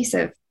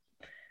pervasive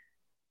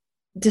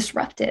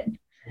disrupted?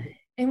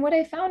 And what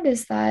I found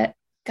is that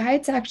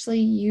guides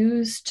actually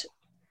used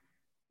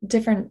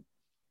different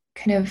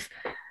kind of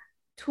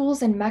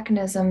tools and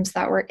mechanisms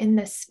that were in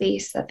this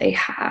space that they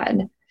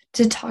had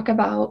to talk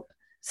about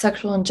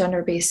sexual and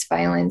gender-based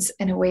violence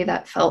in a way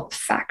that felt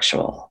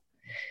factual.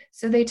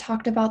 So they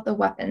talked about the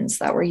weapons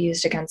that were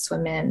used against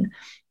women.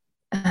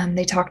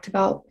 They talked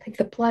about like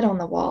the blood on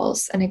the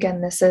walls. And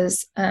again, this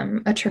is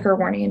a trigger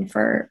warning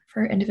for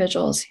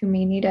individuals who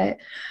may need it.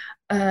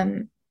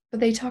 But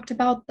they talked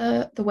about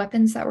the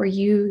weapons that were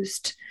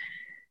used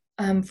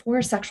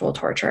for sexual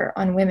torture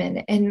on women.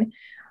 And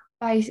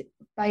by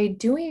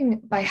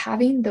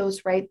having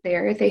those right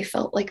there, they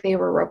felt like they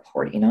were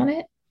reporting on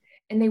it,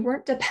 and they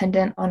weren't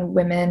dependent on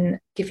women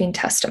giving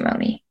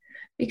testimony,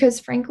 because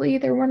frankly,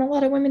 there weren't a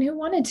lot of women who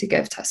wanted to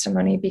give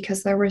testimony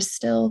because there was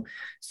still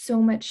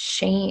so much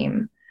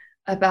shame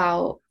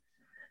about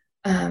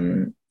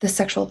the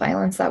sexual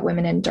violence that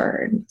women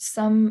endured.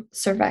 Some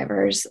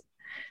survivors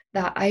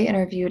that I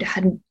interviewed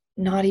had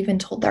not even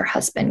told their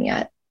husband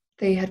yet.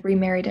 They had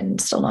remarried and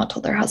still not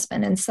told their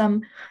husband. And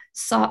some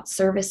sought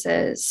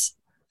services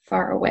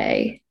far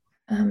away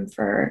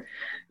for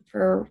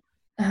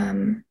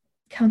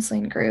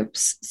counseling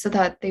groups so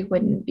that they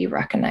wouldn't be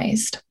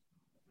recognized.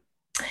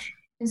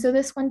 And so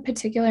this one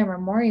particular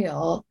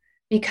memorial,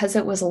 because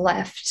it was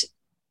left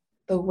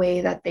the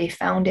way that they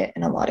found it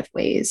in a lot of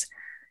ways,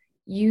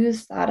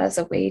 used that as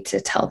a way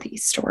to tell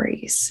these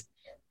stories.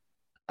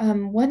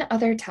 One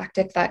other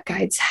tactic that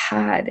guides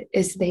had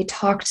is they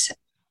talked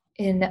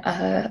in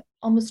a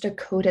almost a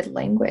coded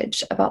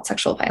language about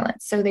sexual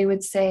violence. So they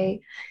would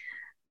say,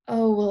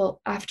 oh,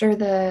 well, after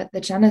the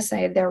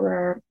genocide, there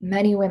were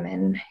many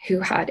women who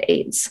had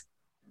AIDS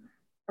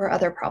or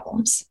other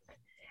problems.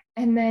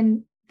 And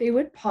then they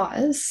would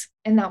pause,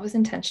 and that was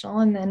intentional.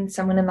 And then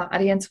someone in the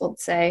audience would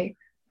say,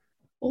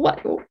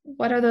 well,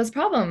 what are those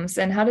problems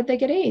and how did they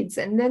get AIDS?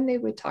 And then they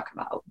would talk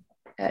about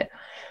it.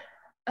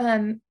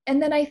 And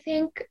then I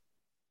think,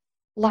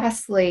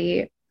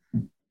 lastly,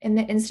 in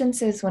the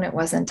instances when it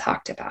wasn't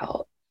talked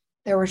about,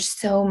 there were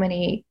so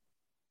many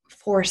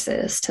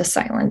forces to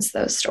silence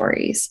those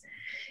stories.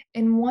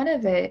 And one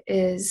of it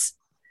is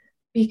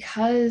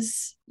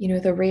because,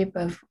 the rape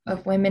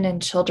of women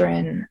and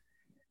children,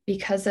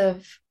 because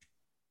of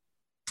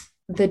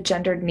the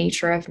gendered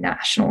nature of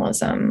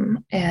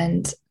nationalism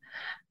and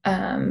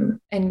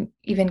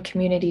even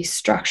community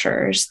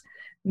structures,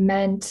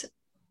 meant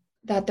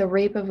that the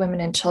rape of women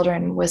and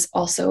children was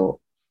also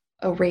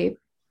a rape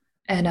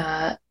and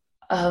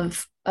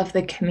of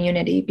the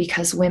community,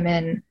 because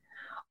women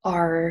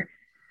are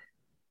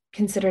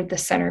considered the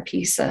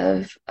centerpiece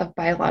of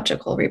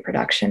biological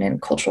reproduction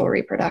and cultural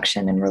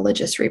reproduction and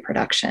religious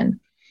reproduction.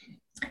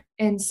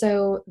 And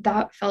so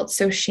that felt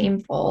so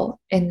shameful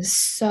and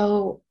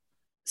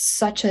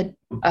such a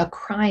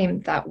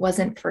crime that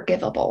wasn't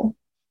forgivable.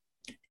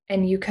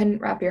 And you couldn't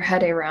wrap your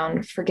head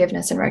around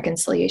forgiveness and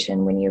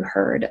reconciliation when you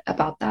heard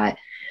about that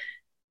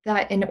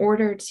in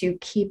order to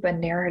keep a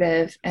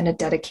narrative and a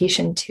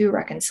dedication to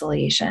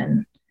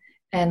reconciliation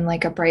and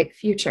like a bright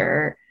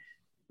future,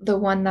 the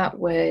one that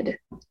would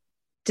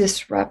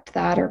disrupt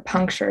that or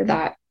puncture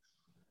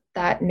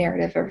that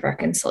narrative of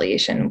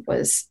reconciliation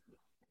was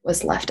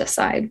left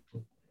aside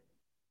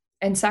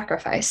and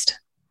sacrificed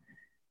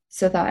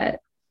so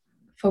that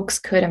folks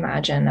could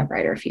imagine a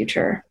brighter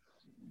future.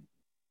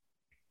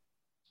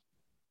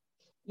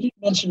 You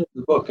mentioned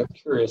in the book, I'm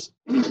curious,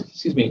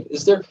 excuse me,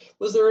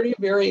 was there any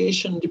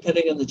variation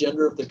depending on the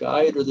gender of the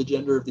guide or the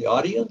gender of the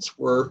audience?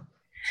 Were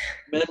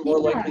men more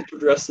likely to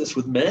address this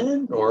with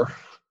men, or?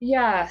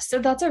 Yeah, so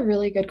that's a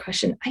really good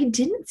question. I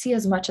didn't see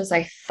as much as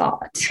I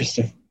thought.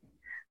 Interesting.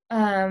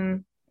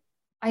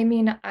 I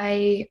mean,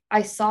 I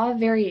saw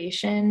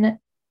variation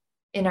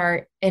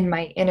in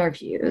my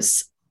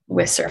interviews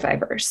with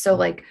survivors. So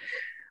like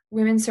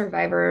women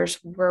survivors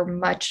were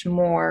much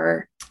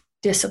more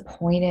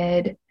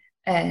disappointed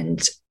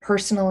and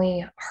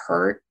personally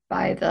hurt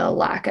by the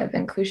lack of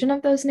inclusion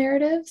of those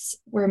narratives,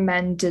 where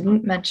men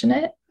didn't mention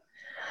it.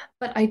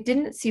 But I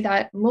didn't see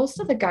that. Most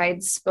of the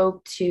guides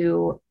spoke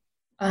to,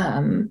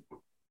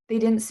 they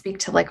didn't speak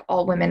to like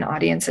all women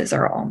audiences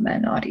or all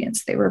men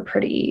audience. They were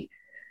pretty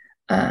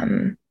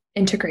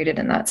integrated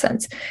in that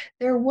sense.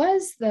 There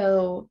was,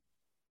 though,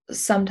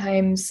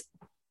 sometimes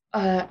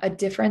a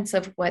difference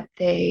of what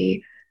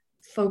they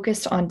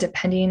focused on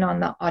depending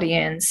on the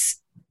audience,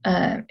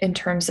 in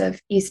terms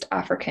of East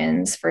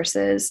Africans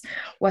versus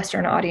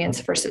Western audience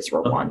versus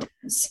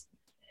Rwandans.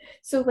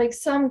 So like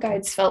some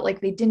guides felt like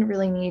they didn't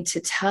really need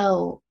to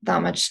tell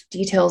that much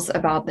details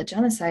about the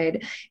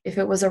genocide if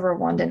it was a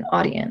Rwandan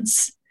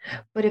audience.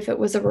 But if it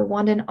was a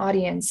Rwandan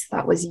audience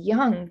that was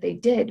young, they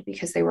did,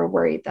 because they were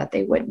worried that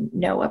they wouldn't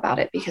know about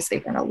it because they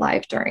weren't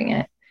alive during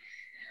it.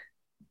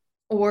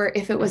 Or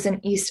if it was an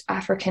East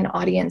African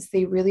audience,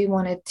 they really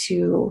wanted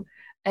to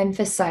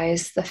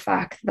emphasize the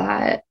fact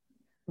that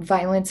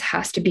violence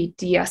has to be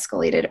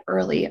de-escalated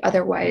early.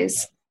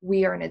 Otherwise,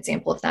 we are an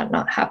example of that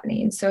not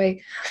happening. So I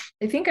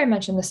think I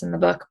mentioned this in the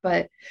book,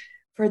 but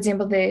for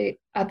example,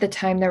 at the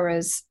time there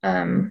was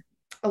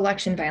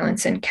election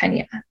violence in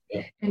Kenya.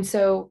 Yeah. And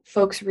so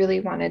folks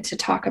really wanted to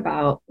talk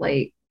about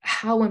like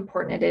how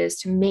important it is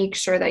to make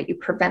sure that you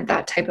prevent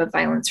that type of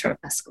violence from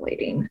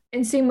escalating.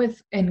 And same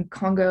with in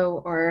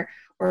Congo or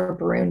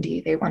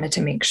Burundi, they wanted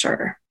to make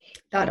sure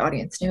that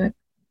audience knew it.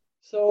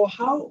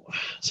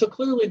 So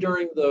clearly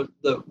during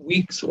the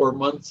weeks or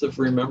months of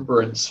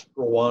remembrance,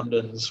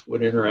 Rwandans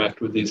would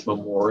interact with these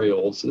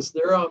memorials. Is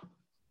there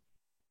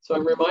so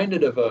I'm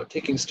reminded of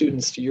taking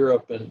students to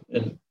Europe,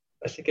 and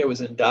I think I was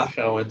in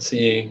Dachau and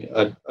seeing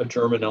a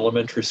German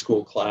elementary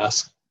school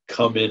class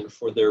come in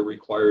for their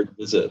required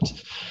visit.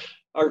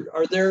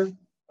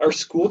 Are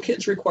school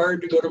kids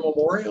required to go to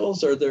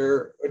memorials?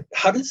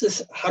 How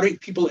do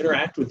people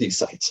interact with these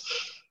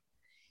sites?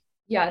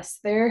 Yes,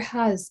 there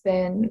has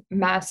been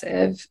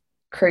massive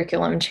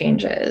curriculum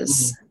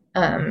changes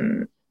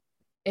in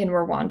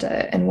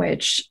Rwanda, in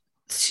which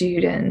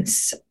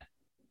students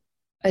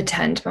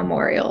attend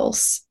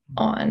memorials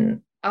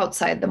on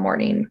outside the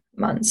mourning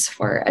months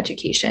for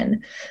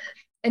education.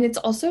 And it's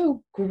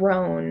also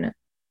grown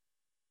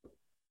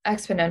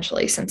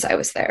exponentially since I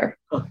was there.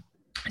 Huh.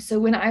 So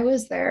when I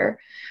was there,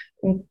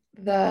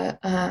 the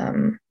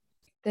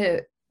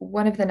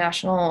one of the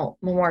national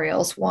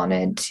memorials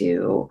wanted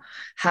to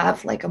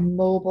have like a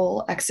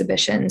mobile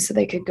exhibition so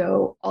they could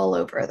go all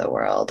over the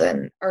world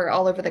or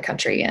all over the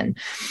country and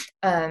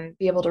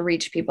be able to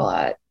reach people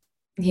at,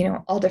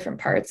 all different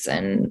parts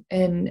and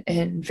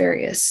in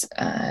various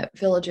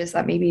villages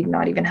that maybe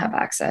not even have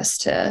access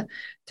to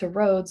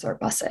roads or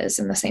buses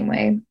in the same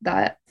way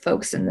that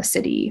folks in the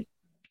city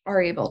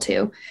are able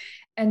to.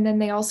 And then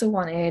they also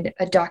wanted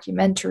a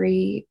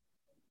documentary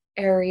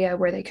area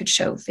where they could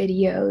show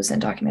videos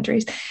and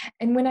documentaries.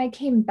 And when I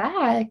came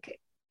back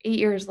 8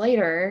 years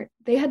later,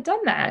 they had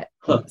done that.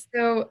 Huh.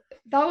 So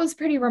that was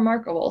pretty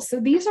remarkable. So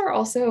these are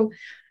also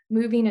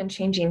moving and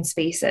changing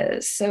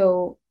spaces.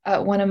 So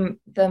at one of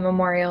the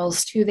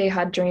memorials too, they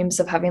had dreams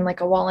of having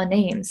like a wall of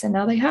names, and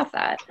now they have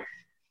that.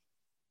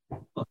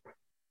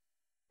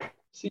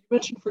 So you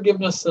mentioned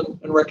forgiveness and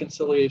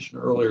reconciliation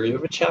earlier. You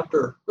have a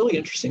chapter, really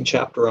interesting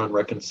chapter on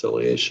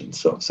reconciliation.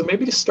 So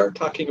maybe to start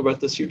talking about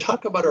this, you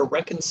talk about a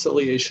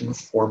reconciliation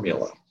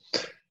formula.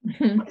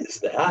 Mm-hmm. What is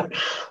that?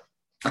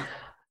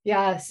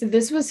 Yeah, so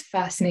this was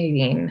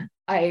fascinating.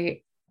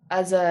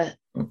 As a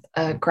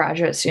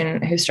graduate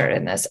student who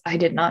started this, I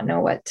did not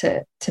know what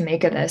to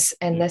make of this.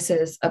 And this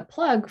is a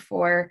plug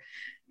for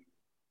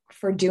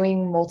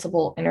doing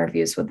multiple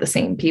interviews with the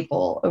same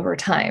people over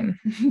time,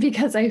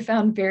 because I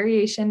found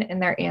variation in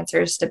their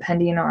answers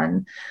depending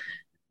on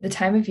the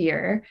time of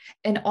year.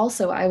 And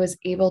also I was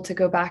able to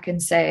go back and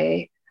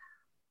say,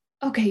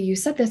 okay, you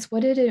said this,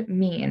 what did it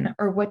mean?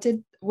 Or what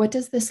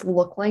does this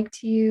look like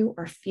to you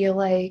or feel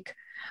like?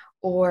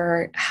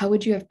 Or how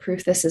would you have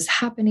proof this is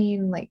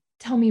happening? Like,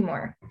 tell me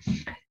more.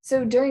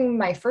 So during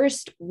my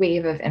first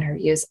wave of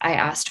interviews, I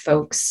asked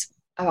folks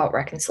about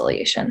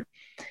reconciliation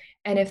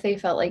and if they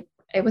felt like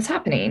it was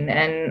happening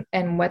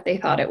and what they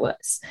thought it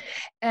was.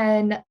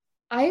 And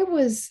I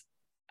was,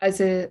 as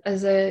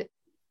a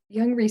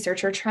young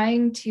researcher,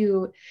 trying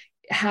to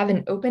have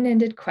an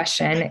open-ended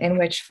question in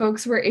which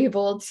folks were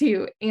able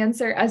to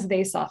answer as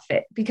they saw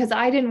fit, because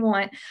I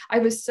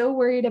was so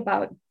worried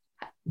about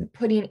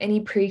putting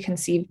any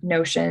preconceived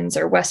notions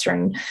or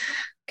Western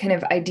kind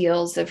of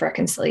ideals of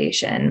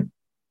reconciliation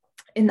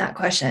in that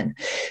question.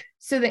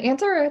 So the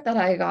answer that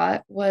I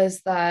got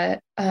was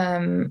that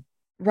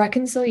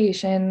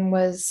reconciliation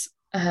was,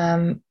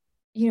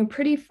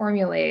 pretty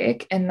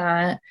formulaic in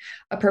that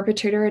a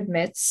perpetrator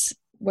admits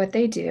what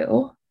they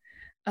do.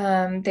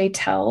 They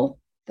tell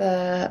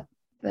the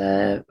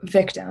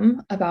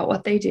victim about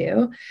what they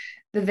do.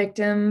 The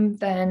victim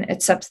then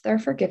accepts their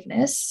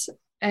forgiveness,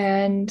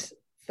 and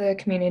the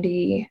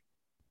community,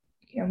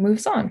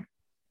 moves on.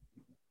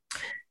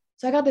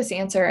 So I got this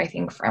answer, I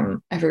think,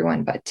 from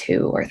everyone but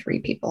 2 or 3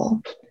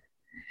 people.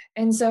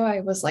 And so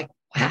I was like,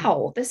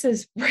 wow, this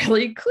is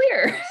really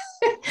clear.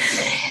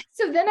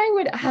 So then I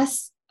would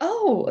ask,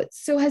 oh,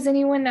 so has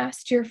anyone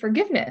asked your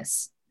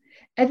forgiveness?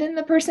 And then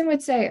the person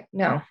would say,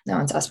 no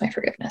one's asked my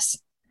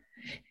forgiveness.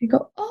 You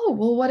go, oh,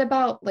 well, what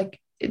about, like,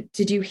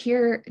 did you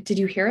hear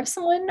of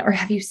someone, or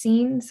have you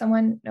seen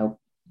someone? Nope.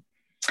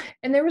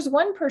 And there was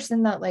one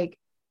person that like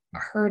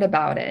heard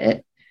about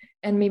it,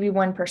 and maybe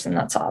one person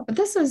that saw it, but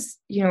this is,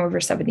 over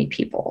 70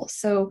 people.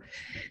 So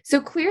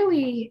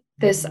clearly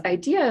this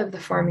idea of the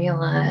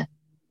formula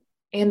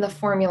and the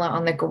formula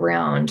on the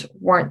ground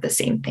weren't the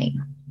same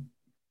thing.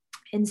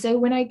 And so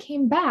when I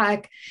came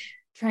back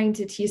trying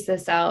to tease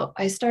this out,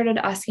 I started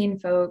asking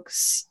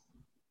folks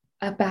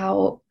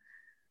about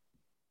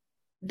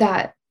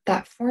that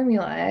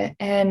formula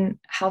and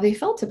how they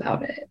felt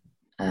about it.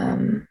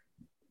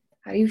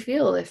 How do you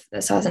feel if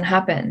this hasn't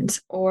happened?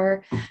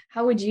 Or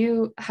how do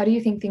you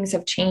think things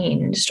have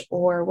changed?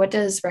 Or what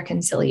does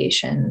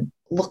reconciliation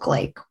look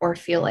like or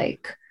feel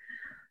like?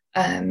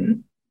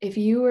 If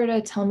you were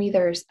to tell me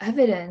there's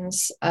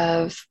evidence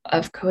of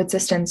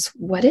coexistence,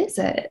 what is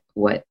it?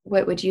 What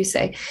would you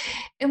say?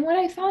 And what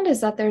I found is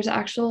that there's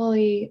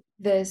actually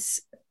this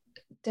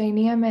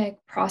dynamic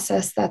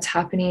process that's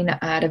happening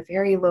at a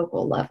very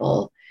local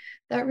level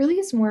that really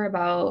is more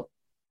about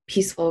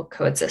peaceful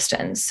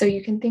coexistence. So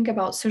you can think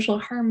about social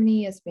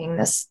harmony as being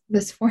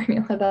this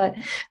formula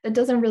that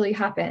doesn't really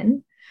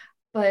happen,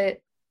 but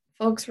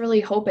folks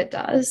really hope it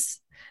does.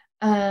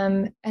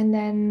 And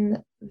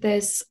then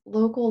this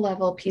local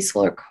level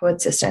peaceful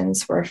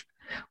coexistence where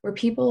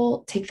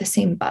people take the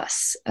same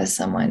bus as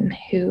someone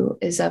who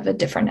is of a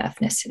different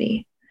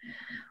ethnicity,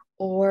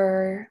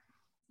 or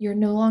you're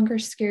no longer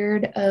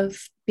scared of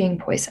being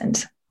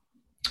poisoned.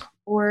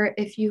 Or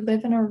if you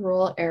live in a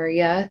rural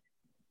area,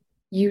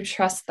 you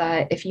trust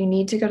that if you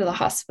need to go to the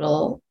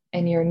hospital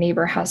and your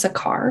neighbor has a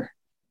car,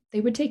 they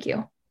would take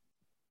you.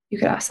 You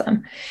could ask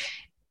them.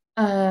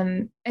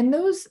 And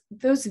those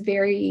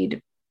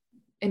varied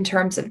in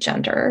terms of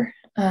gender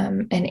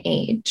and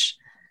age,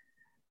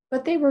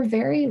 but they were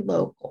very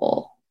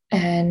local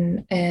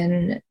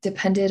and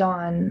depended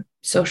on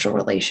social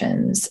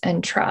relations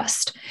and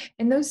trust.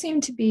 And those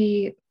seem to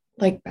be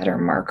like better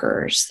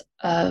markers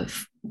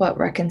of what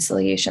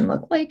reconciliation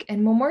looked like.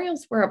 And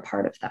memorials were a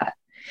part of that.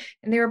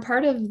 And they were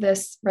part of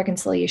this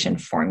reconciliation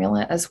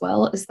formula as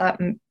well, as that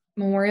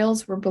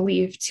memorials were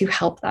believed to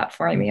help that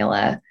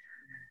formula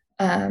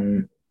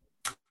come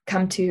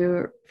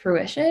to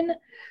fruition.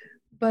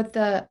 But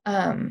the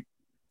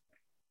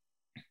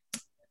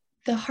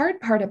hard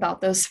part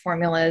about those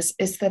formulas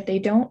is that they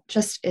don't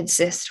just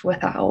exist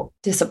without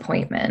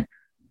disappointment.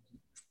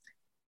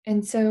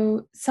 And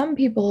so some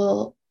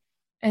people,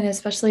 and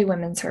especially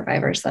women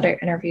survivors that I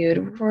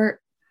interviewed, were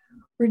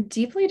were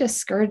deeply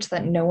discouraged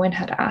that no one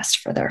had asked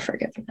for their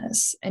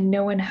forgiveness and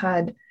no one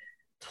had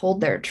told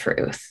their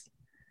truth.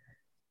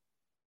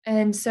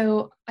 And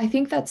so I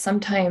think that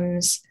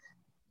sometimes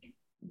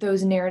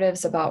those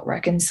narratives about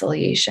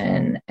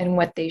reconciliation and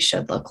what they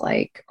should look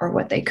like or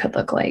what they could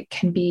look like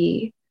can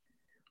be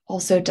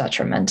also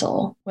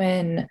detrimental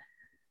when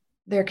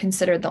they're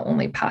considered the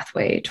only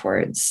pathway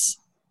towards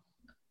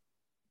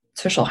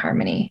social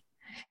harmony.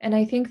 And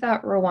I think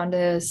that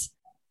Rwanda's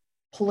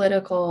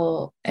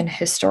political and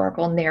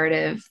historical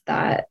narrative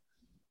that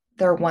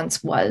there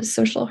once was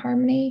social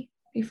harmony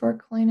before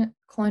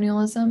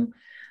colonialism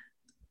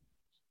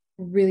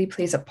really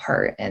plays a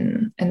part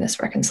in this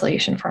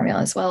reconciliation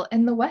formula as well.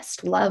 And the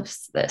West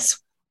loves this,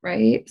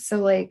 right? So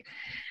like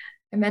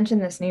I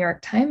mentioned this New York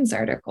Times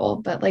article,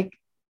 but like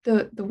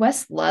the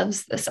West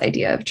loves this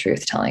idea of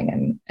truth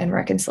telling and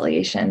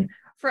reconciliation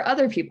for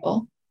other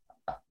people,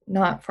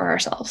 not for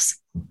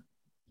ourselves.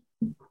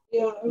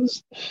 Yeah,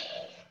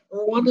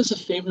 Rwanda's a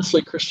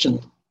famously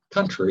Christian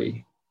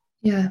country.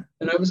 Yeah.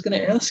 And I was going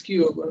to ask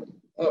you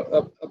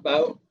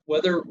about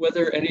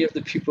whether any of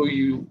the people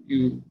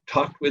you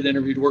talked with,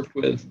 interviewed, worked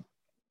with,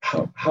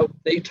 how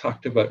they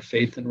talked about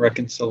faith and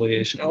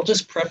reconciliation. I'll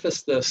just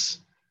preface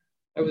this.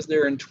 I was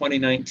there in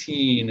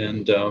 2019,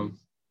 and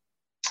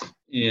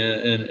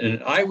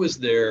I was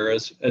there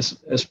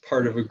as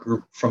part of a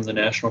group from the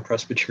National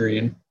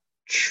Presbyterian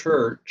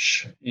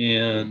Church,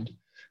 and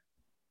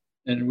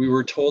we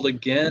were told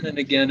again and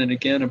again and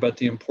again about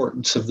the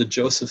importance of the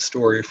Joseph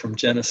story from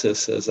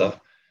Genesis as a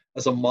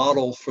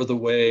model for the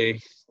way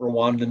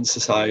Rwandan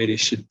society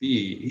should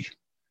be.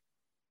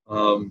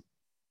 And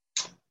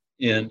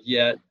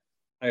yet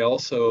I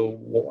also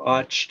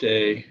watched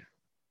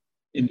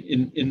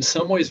in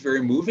some ways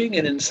very moving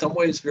and in some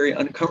ways very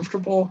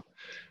uncomfortable.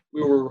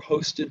 We were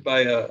hosted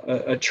by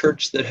a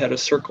church that had a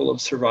circle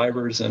of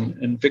survivors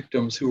and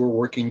victims who were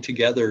working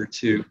together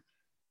to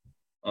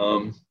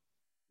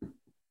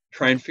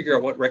try and figure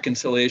out what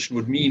reconciliation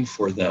would mean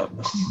for them.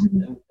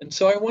 Mm-hmm. And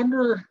so I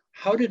wonder,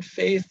 how did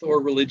faith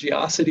or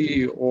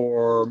religiosity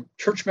or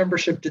church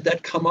membership, did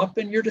that come up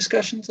in your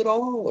discussions at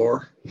all?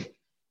 Or?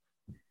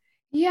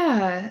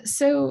 Yeah,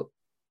 so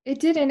it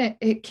did, and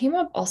it came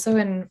up also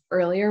in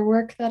earlier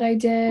work that I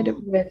did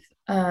with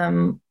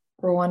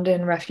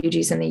Rwandan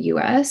refugees in the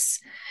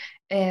US,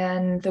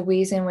 and the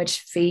ways in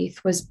which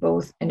faith was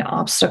both an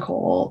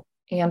obstacle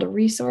and a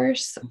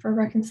resource for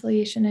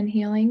reconciliation and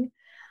healing.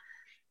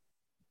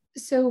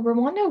 So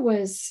Rwanda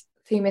was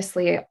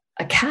famously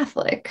a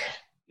Catholic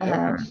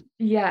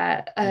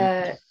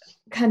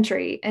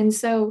country. And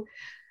so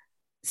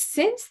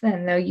since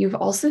then, though, you've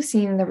also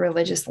seen the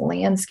religious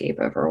landscape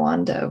of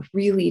Rwanda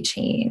really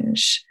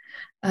change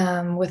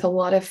with a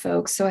lot of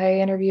folks. So I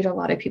interviewed a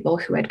lot of people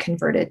who had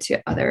converted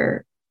to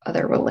other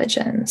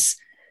religions.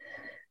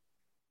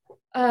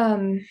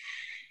 That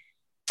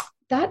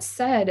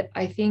said,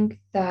 I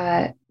think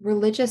that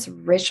religious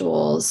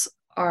rituals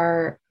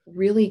are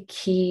really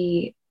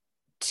key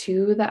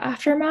to the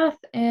aftermath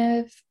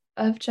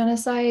of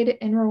genocide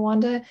in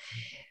Rwanda,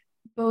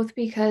 both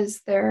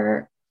because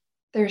they're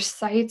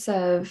sites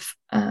of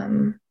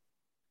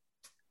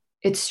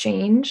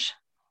exchange.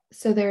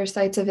 So there are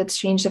sites of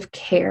exchange of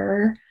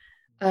care,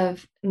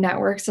 of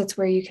networks. That's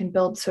where you can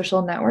build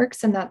social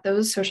networks, and that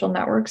those social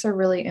networks are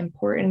really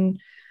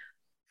important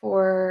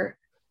for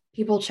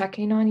people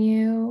checking on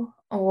you,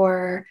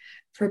 or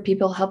for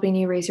people helping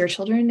you raise your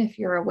children if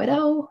you're a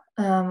widow,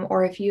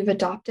 or if you've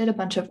adopted a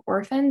bunch of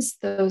orphans.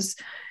 Those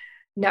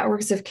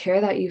networks of care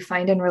that you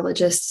find in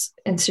religious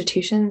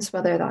institutions,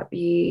 whether that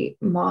be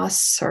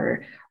mosques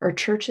or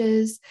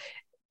churches,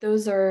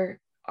 those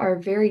are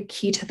very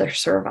key to the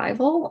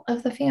survival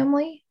of the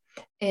family.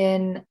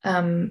 And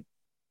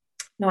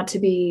not to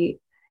be,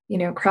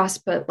 crass,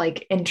 but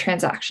like in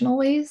transactional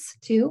ways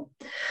too.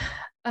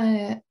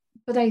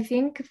 But I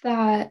think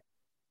that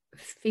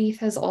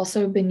faith has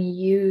also been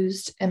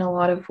used in a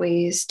lot of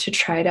ways to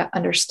try to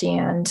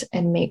understand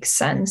and make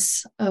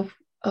sense of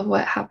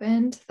what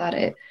happened, that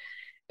it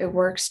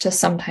works to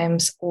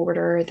sometimes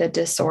order the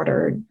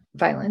disordered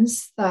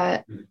violence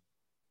that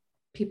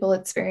people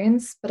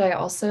experience. But I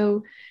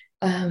also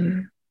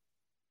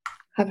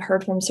have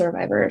heard from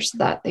survivors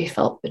that they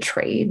felt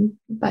betrayed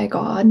by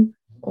God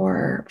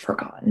or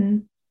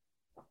forgotten.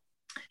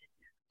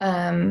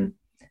 And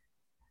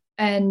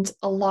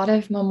a lot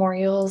of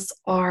memorials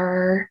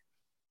are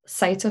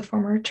sites of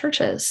former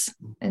churches.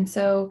 And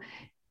so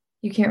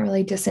you can't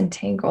really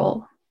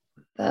disentangle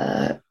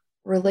the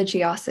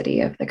religiosity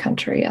of the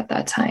country at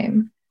that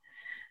time.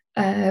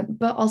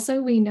 But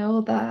also we know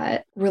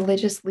that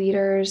religious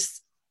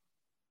leaders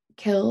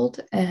killed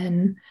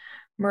and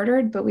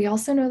murdered, but we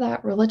also know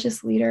that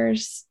religious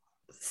leaders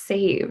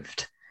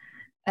saved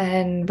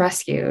and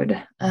rescued.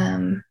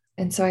 And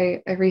so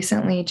I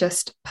recently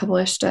just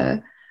published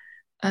a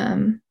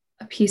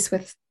piece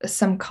with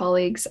some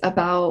colleagues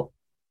about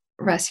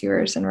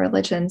rescuers and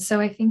religion. So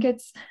I think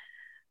it's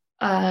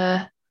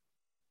an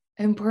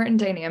important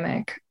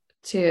dynamic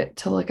to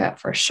look at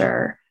for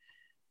sure.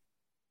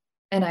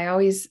 And I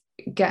always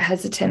get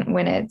hesitant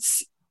when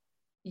it's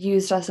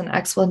used as an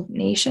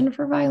explanation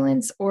for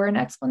violence or an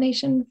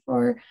explanation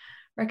for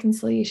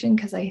reconciliation,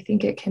 because I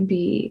think it can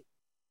be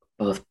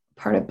both,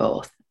 part of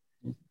both.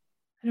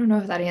 I don't know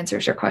if that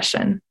answers your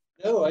question.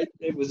 No,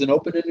 it was an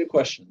open-ended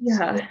question.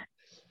 Yeah.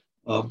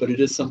 But it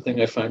is something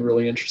I find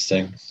really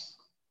interesting.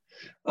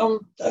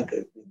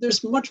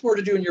 There's much more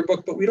to do in your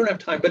book, but we don't have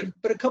time.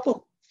 But a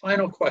couple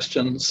final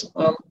questions.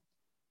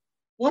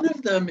 One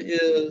of them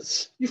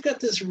is, you've got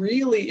this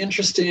really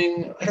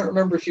interesting, I don't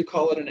remember if you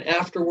call it an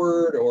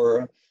afterword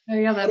or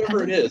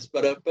whatever it is,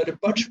 but a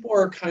much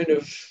more kind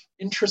of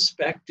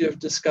introspective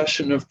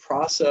discussion of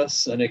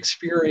process and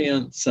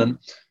experience and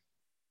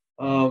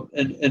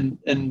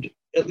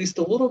at least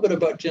a little bit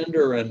about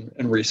gender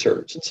and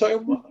research. And so I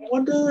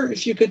wonder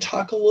if you could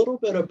talk a little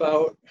bit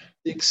about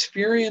the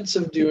experience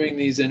of doing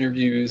these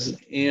interviews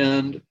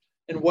and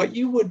what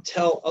you would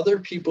tell other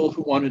people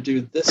who want to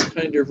do this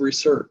kind of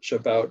research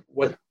about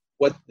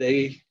what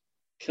they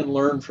can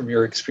learn from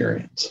your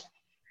experience.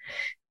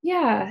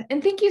 Yeah.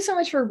 And thank you so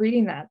much for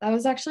reading that. That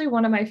was actually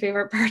one of my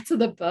favorite parts of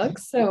the book.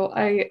 So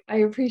I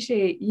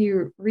appreciate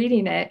you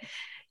reading it.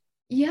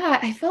 Yeah,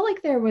 I felt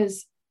like there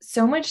was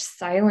so much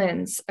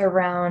silence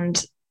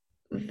around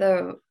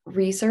the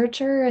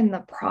researcher and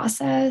the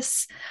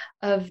process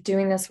of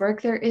doing this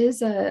work. There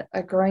is a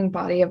growing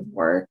body of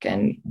work,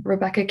 and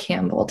Rebecca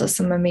Campbell does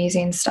some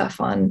amazing stuff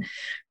on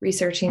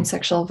researching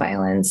sexual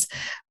violence.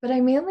 But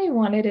I mainly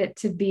wanted it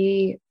to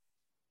be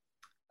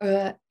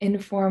an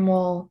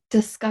informal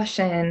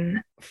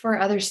discussion for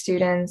other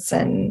students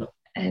and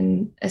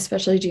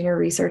especially junior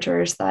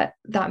researchers that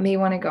may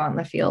want to go out in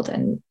the field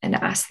and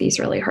ask these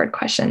really hard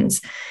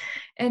questions.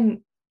 And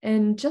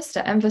just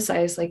to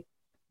emphasize, like,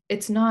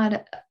 it's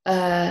not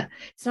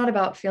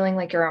about feeling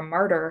like you're a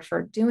martyr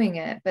for doing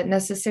it, but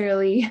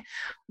necessarily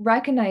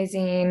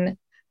recognizing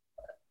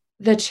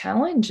the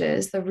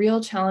challenges, the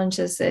real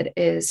challenges it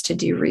is to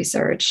do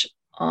research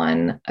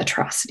on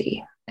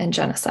atrocity and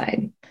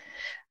genocide.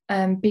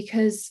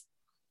 Because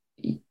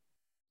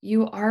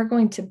you are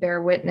going to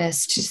bear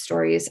witness to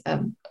stories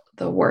of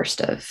the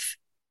worst of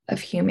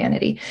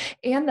humanity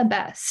and the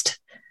best.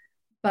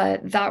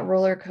 But that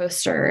roller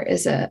coaster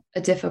is a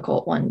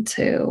difficult one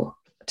to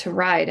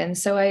ride. And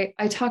so I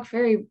talk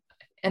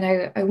and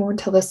I won't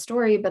tell the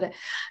story, but I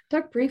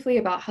talk briefly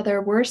about how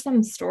there were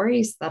some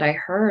stories that I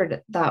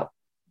heard that,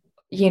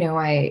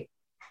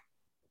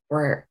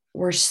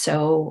 were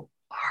so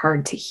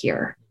hard to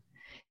hear.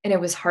 And it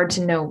was hard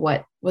to know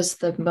what was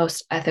the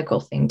most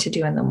ethical thing to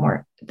do in the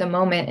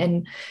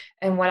moment.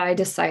 And what I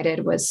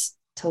decided was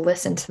to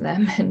listen to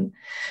them and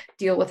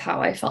deal with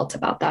how I felt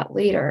about that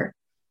later.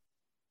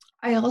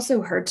 I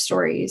also heard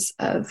stories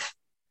of,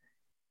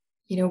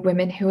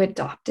 women who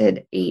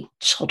adopted 8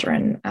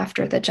 children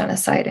after the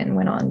genocide and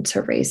went on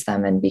to raise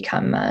them and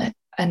become an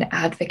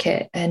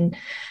advocate, and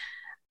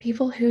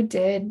people who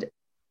did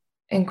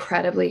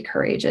incredibly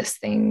courageous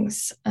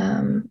things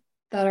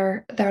that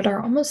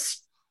are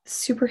almost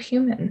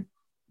superhuman.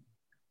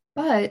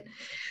 But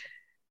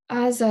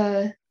as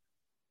a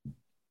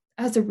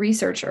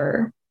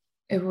researcher,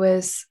 it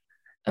was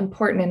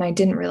important, and I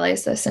didn't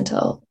realize this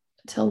until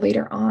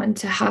later on,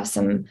 to have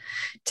some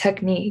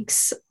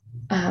techniques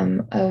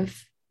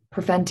of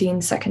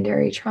preventing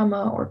secondary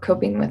trauma or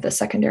coping with the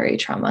secondary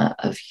trauma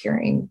of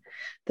hearing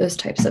those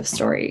types of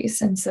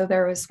stories. And so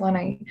there was one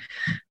I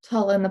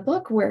tell in the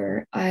book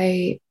where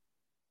I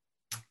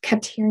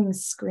kept hearing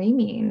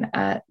screaming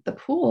at the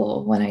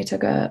pool when I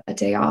took a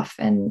day off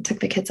and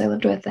took the kids I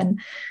lived with, and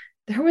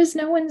there was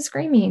no one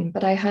screaming,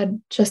 but I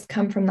had just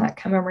come from that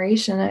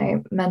commemoration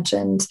I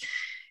mentioned.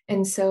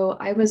 And so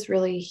I was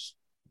really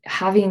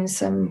having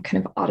some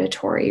kind of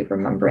auditory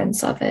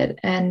remembrance of it.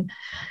 And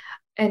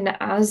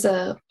as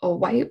a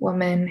white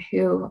woman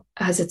who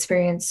has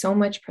experienced so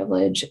much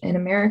privilege in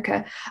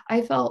America,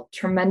 I felt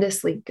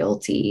tremendously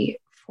guilty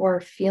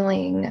for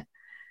feeling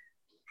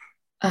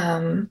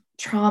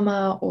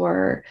trauma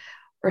or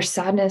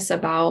sadness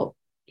about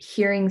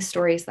hearing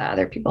stories that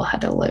other people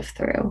had to live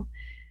through.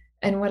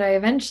 And what I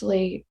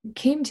eventually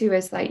came to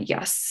is that,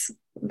 yes,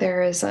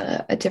 there is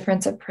a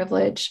difference of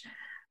privilege,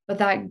 but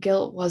that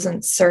guilt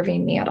wasn't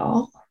serving me at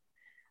all.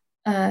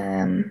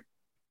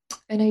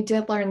 And I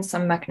did learn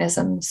some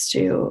mechanisms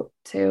to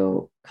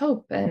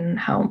cope, and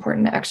how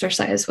important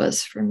exercise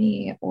was for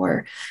me,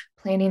 or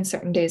planning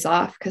certain days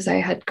off, because I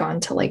had gone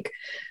to like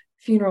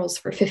funerals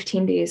for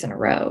 15 days in a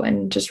row,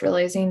 and just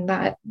realizing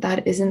that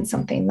isn't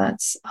something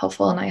that's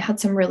helpful. And I had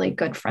some really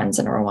good friends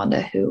in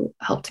Rwanda who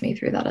helped me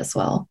through that as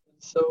well.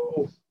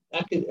 So,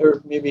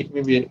 or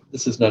maybe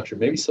this is not true.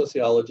 Maybe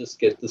sociologists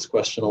get this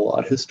question a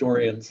lot.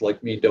 Historians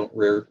like me don't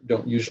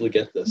usually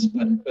get this.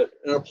 Mm-hmm. But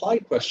an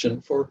applied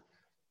question for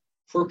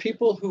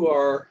people who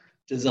are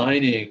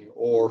designing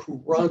or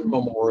who run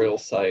memorial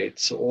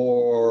sites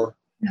or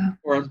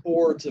on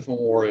boards of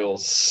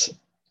memorials,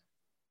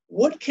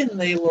 what can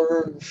they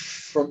learn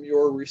from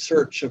your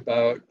research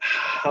about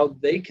how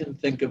they can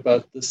think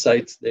about the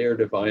sites they're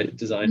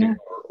designing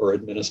or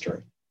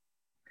administering?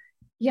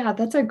 Yeah,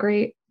 that's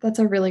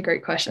a really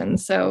great question.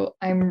 So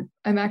I'm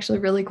actually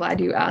really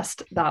glad you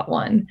asked that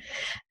one.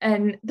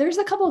 And there's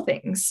a couple of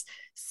things.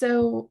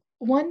 So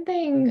one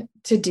thing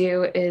to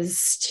do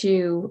is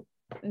to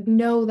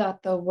know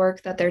that the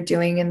work that they're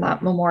doing in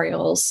that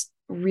memorials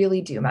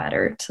really do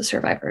matter to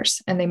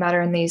survivors, and they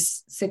matter in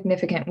these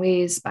significant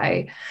ways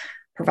by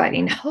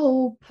providing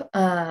hope.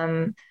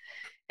 And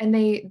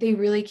they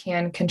really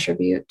can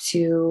contribute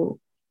to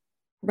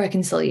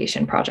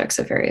reconciliation projects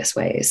of various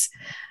ways.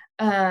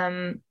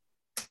 And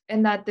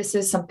that this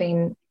is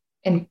something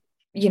in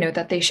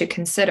that they should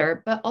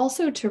consider, but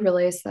also to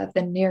realize that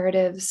the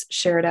narratives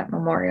shared at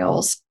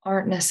memorials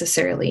aren't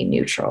necessarily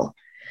neutral,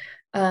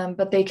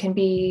 but they can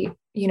be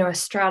a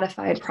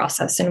stratified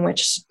process in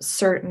which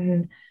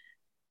certain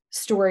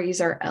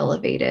stories are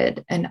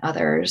elevated and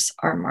others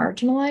are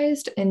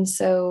marginalized. And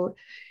so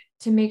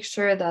to make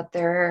sure that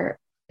they're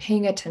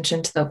paying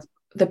attention to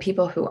the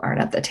people who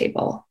aren't at the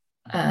table,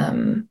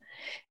 and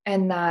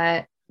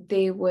that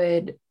they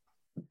would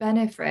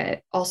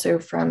benefit also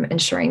from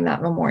ensuring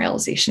that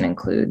memorialization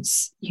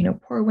includes,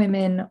 poor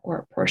women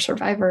or poor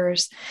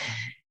survivors.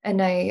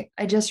 And I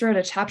just wrote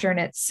a chapter, and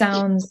it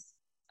sounds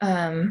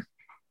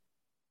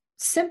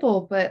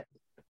simple, but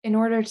in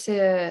order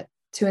to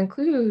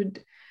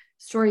include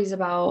stories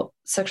about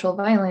sexual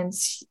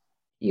violence,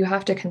 you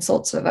have to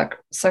consult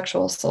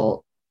sexual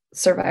assault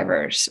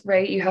survivors,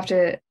 right? You have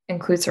to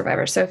include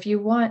survivors. So if you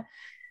want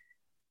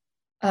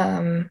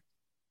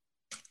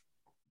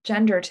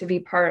gender to be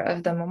part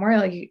of the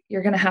memorial,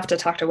 you're going to have to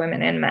talk to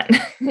women and men.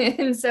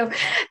 And so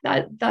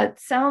that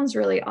sounds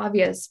really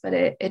obvious, but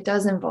it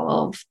does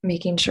involve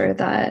making sure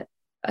that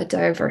a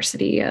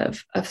diversity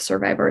of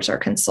survivors are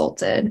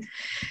consulted.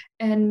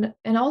 And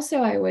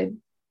also I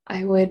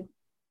would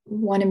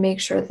want to make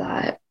sure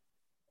that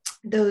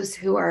those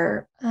who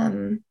are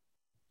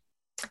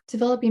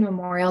developing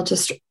memorial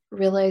just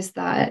realize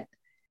that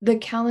the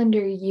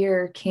calendar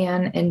year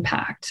can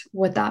impact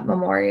what that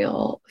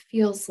memorial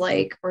feels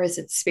like or is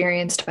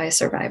experienced by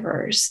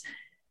survivors,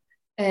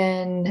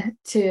 and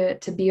to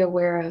be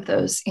aware of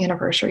those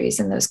anniversaries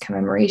and those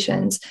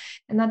commemorations,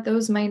 and that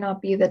those might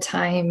not be the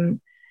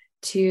time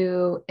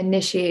to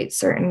initiate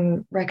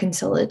certain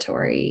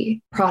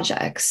reconciliatory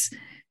projects,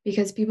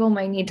 because people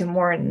might need to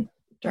mourn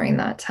during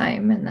that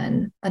time, and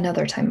then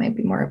another time might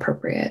be more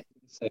appropriate.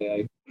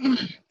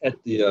 At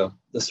the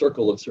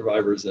circle of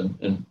survivors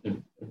and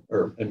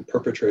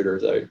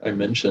perpetrators I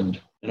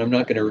mentioned, and I'm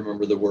not going to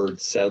remember the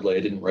words, sadly, I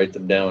didn't write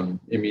them down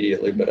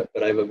immediately, but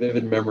I have a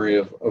vivid memory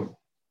of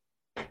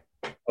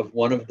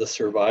one of the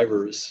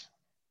survivors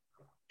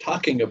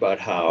talking about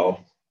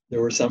how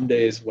there were some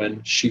days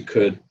when she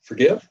could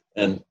forgive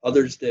and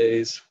others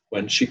days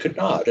when she could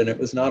not, and it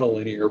was not a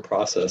linear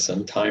process,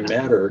 and time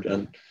mattered.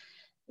 And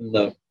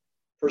the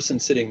person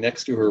sitting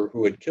next to her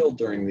who had killed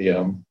during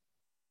the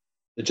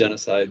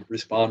genocide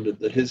responded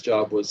that his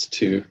job was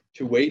to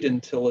wait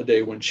until a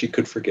day when she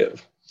could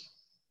forgive.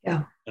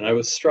 Yeah. And I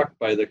was struck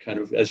by the kind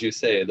of, as you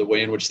say, the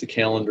way in which the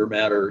calendar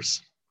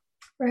matters.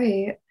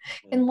 Right.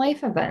 In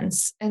life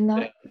events. And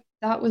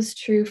that was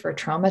true for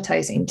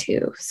traumatizing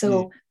too.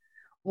 So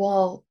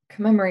while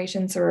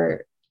commemorations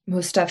are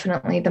most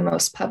definitely the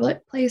most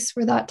public place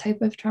where that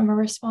type of trauma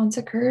response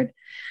occurred,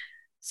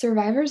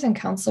 survivors and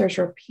counselors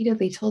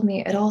repeatedly told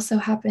me it also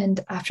happened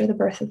after the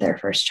birth of their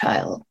first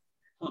child,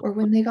 or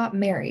when they got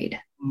married,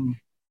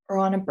 or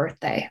on a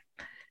birthday,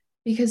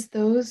 because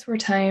those were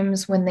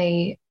times when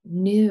they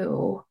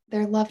knew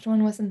their loved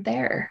one wasn't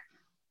there,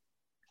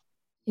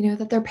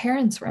 that their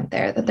parents weren't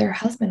there, that their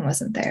husband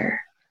wasn't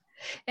there.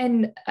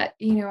 And,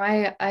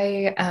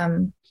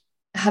 I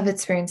have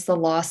experienced the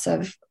loss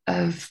of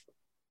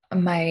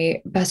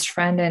my best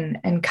friend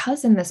and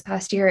cousin this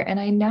past year, and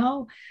I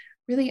now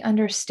really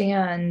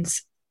understand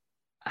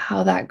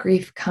how that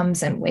grief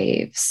comes in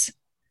waves,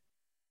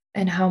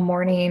 and how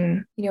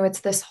mourning, it's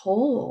this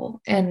hole,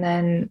 and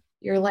then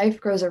your life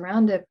grows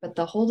around it, but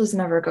the hole does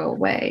never go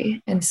away.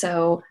 And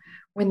so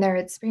when they're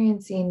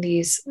experiencing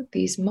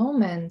these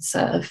moments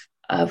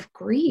of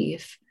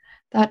grief,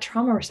 that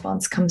trauma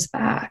response comes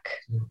back.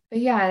 But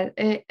yeah,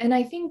 and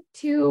I think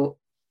too,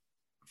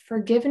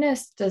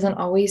 forgiveness doesn't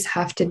always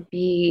have to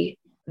be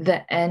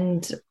the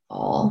end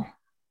all,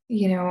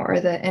 or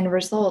the end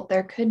result.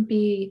 There could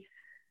be,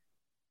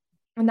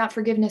 and that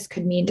forgiveness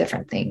could mean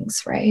different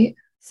things, right?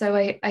 So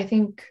I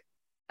think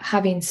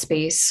having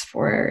space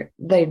for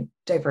the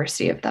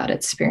diversity of that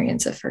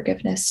experience of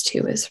forgiveness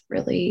too is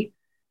really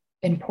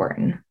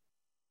important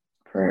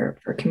for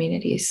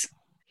communities.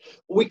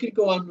 We could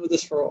go on with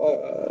this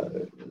for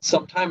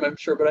some time, I'm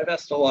sure, but I've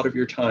asked a lot of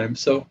your time.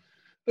 So,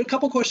 but a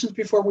couple questions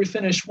before we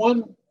finish.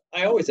 One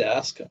I always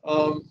ask,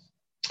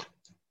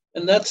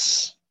 and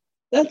that's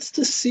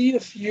to see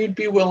if you'd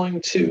be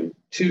willing to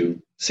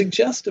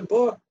suggest a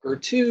book or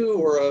two,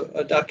 or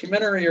a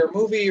documentary or a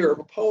movie or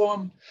a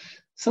poem,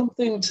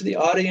 something to the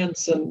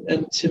audience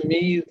and to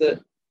me that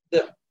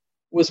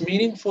was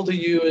meaningful to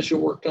you as you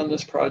worked on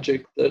this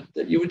project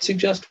that you would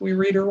suggest we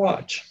read or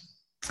watch.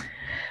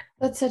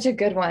 That's such a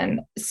good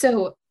one.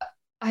 So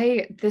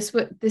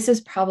this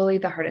is probably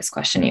the hardest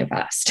question you've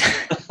asked.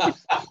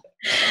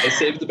 I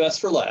saved the best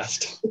for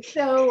last.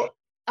 So,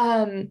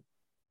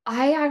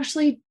 I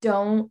actually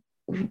don't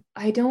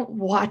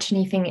watch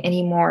anything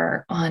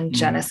anymore on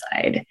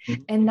genocide.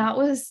 And that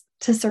was,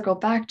 to circle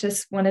back,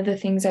 just one of the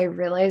things I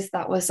realized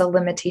that was a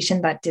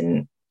limitation that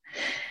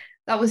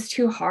was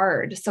too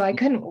hard. So I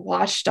couldn't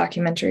watch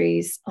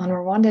documentaries on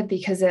Rwanda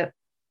because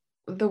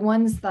the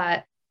ones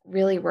that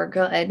really were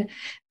good,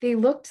 they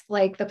looked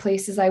like the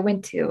places I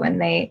went to,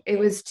 and it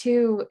was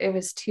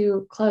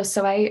too close.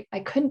 So I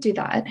couldn't do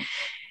that.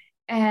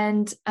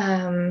 And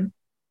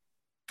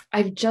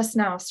I've just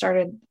now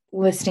started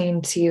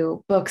listening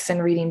to books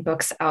and reading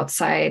books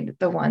outside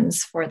the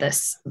ones for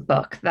this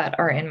book that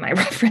are in my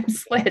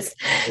reference list.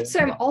 So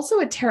I'm also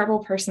a terrible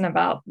person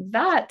about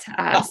that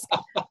to ask.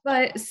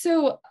 But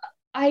so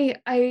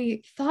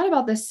I thought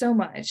about this so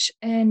much.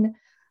 And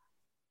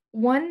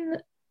one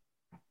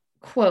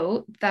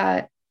quote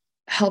that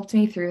helped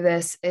me through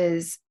this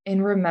is,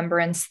 "In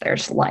remembrance,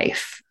 there's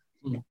life."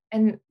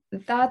 And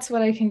that's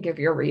what I can give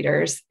your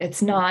readers.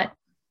 It's not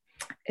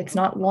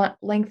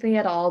lengthy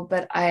at all,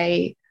 but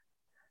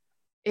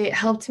it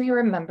helped me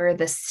remember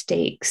the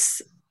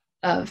stakes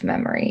of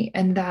memory,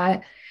 and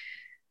that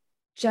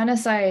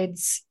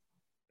genocide's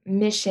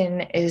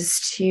mission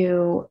is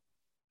to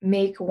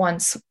make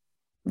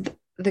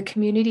the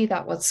community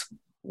that was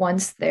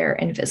once there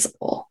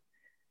invisible.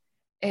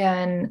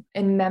 And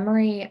in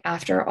memory,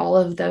 after all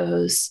of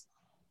those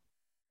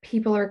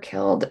people are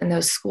killed and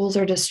those schools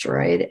are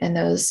destroyed and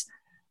those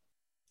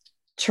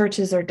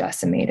churches are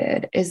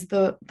decimated, is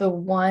the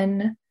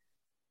one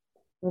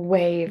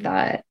way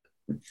that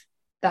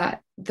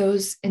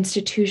those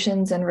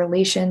institutions and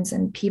relations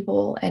and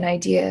people and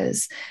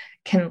ideas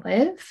can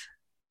live.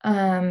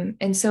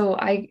 And so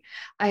I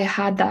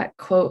had that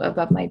quote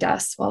above my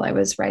desk while I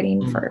was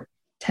writing for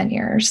 10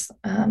 years.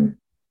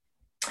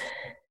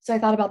 So I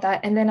thought about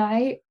that. And then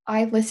I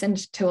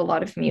listened to a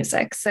lot of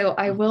music. So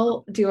I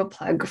will do a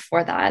plug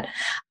for that.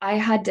 I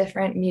had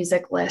different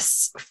music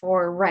lists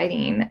for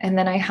writing. And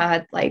then I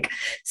had like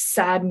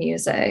sad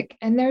music.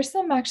 And there's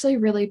some actually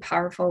really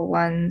powerful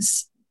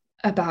ones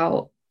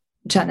about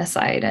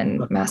genocide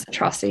and mass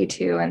atrocity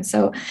too. And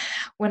so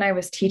when I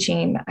was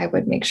teaching, I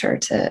would make sure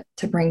to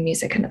bring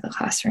music into the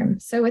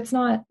classroom. So it's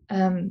not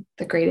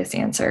the greatest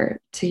answer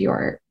to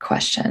your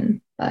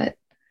question, but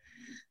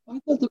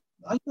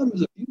I thought it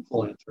was a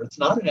beautiful answer. It's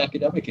not an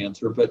academic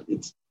answer, but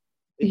it's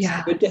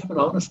good to have an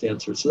honest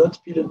answer. So that's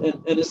beautiful.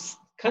 And it's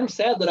kind of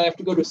sad that I have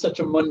to go to such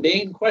a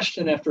mundane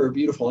question after a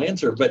beautiful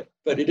answer, but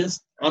it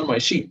is on my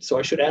sheet, so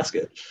I should ask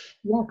it.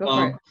 Yeah, go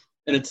for it.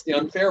 And it's the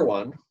unfair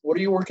one. What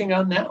are you working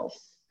on now?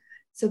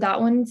 So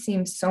that one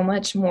seems so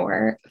much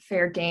more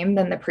fair game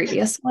than the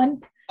previous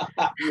one.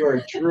 You are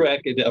a true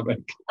academic.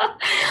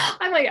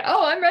 I'm like,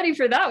 oh, I'm ready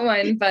for that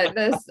one. But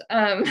this,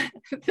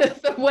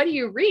 what do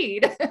you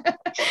read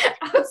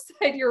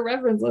outside your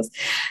reference list?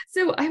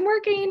 So I'm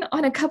working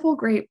on a couple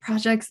great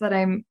projects that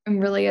I'm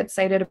really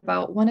excited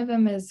about. One of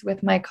them is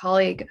with my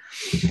colleague,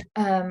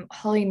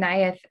 Holly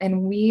Nyeth,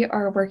 and we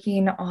are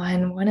working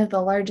on one of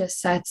the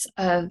largest sets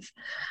of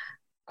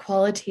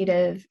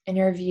qualitative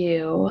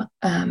interview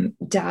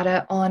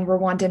data on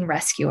Rwandan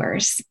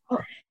rescuers.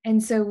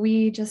 And so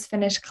we just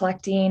finished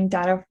collecting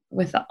data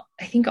with,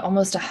 I think,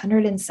 almost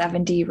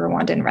 170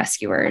 Rwandan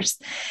rescuers,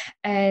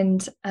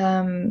 and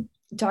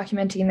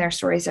documenting their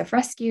stories of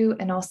rescue.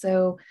 And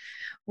also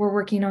we're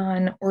working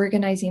on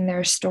organizing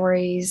their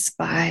stories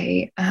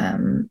by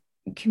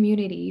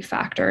community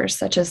factors,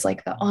 such as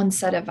like the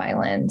onset of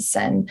violence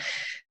and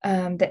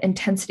the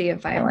intensity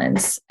of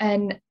violence.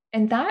 And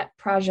that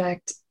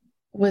project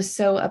was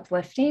so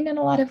uplifting in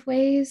a lot of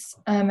ways.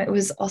 It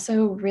was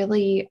also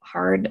really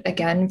hard,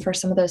 again, for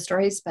some of those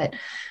stories, but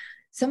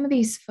some of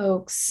these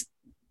folks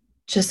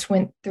just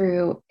went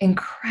through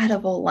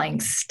incredible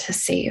lengths to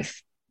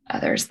save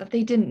others that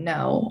they didn't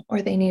know,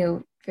 or they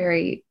knew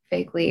very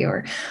vaguely.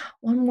 Or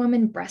one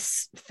woman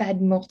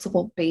breastfed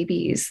multiple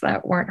babies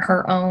that weren't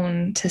her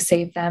own to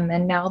save them.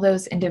 And now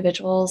those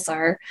individuals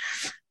are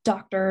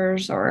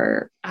doctors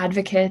or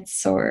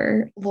advocates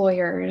or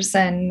lawyers,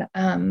 and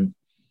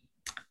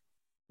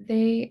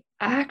they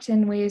act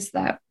in ways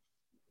that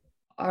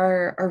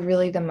are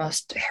really the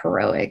most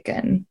heroic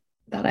and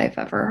that I've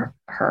ever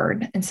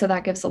heard. And so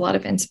that gives a lot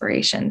of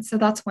inspiration. So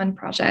that's one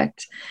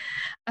project.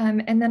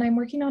 And then I'm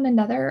working on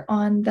another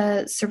on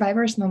the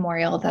Survivors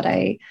Memorial that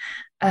I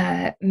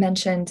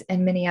mentioned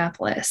in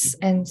Minneapolis.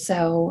 And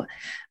so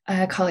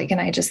a colleague and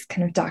I just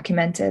kind of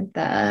documented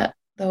the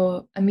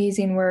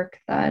amazing work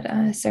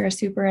that Sarah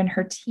Super and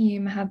her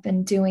team have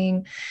been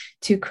doing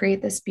to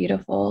create this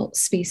beautiful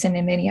space in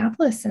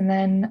Minneapolis, and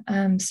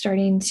then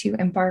starting to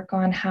embark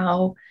on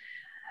how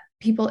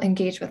people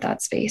engage with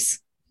that space.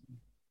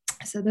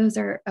 So those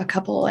are a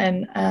couple.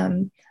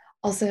 And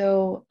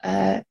also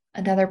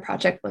another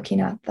project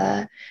looking at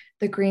the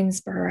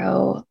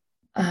Greensboro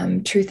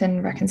Truth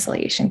and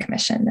Reconciliation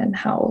Commission, and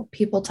how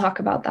people talk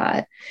about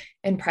that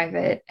in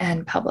private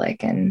and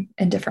public and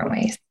in different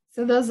ways.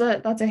 So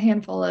that's a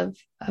handful of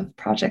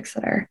projects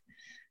that are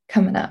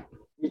coming up.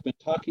 We've been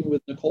talking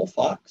with Nicole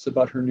Fox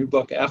about her new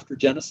book, After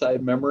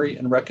Genocide, Memory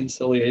and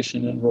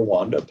Reconciliation in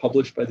Rwanda,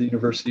 published by the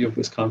University of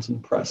Wisconsin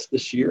Press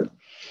this year.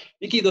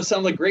 Nikki, those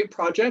sound like great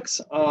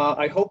projects.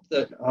 I hope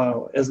that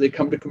as they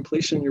come to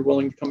completion, you're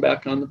willing to come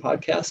back on the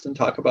podcast and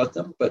talk about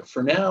them. But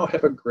for now,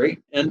 have a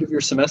great end of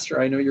your semester.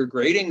 I know you're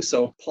grading,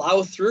 so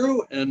plow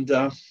through, and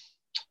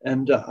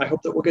I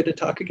hope that we'll get to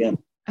talk again.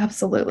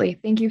 Absolutely.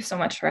 Thank you so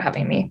much for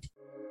having me.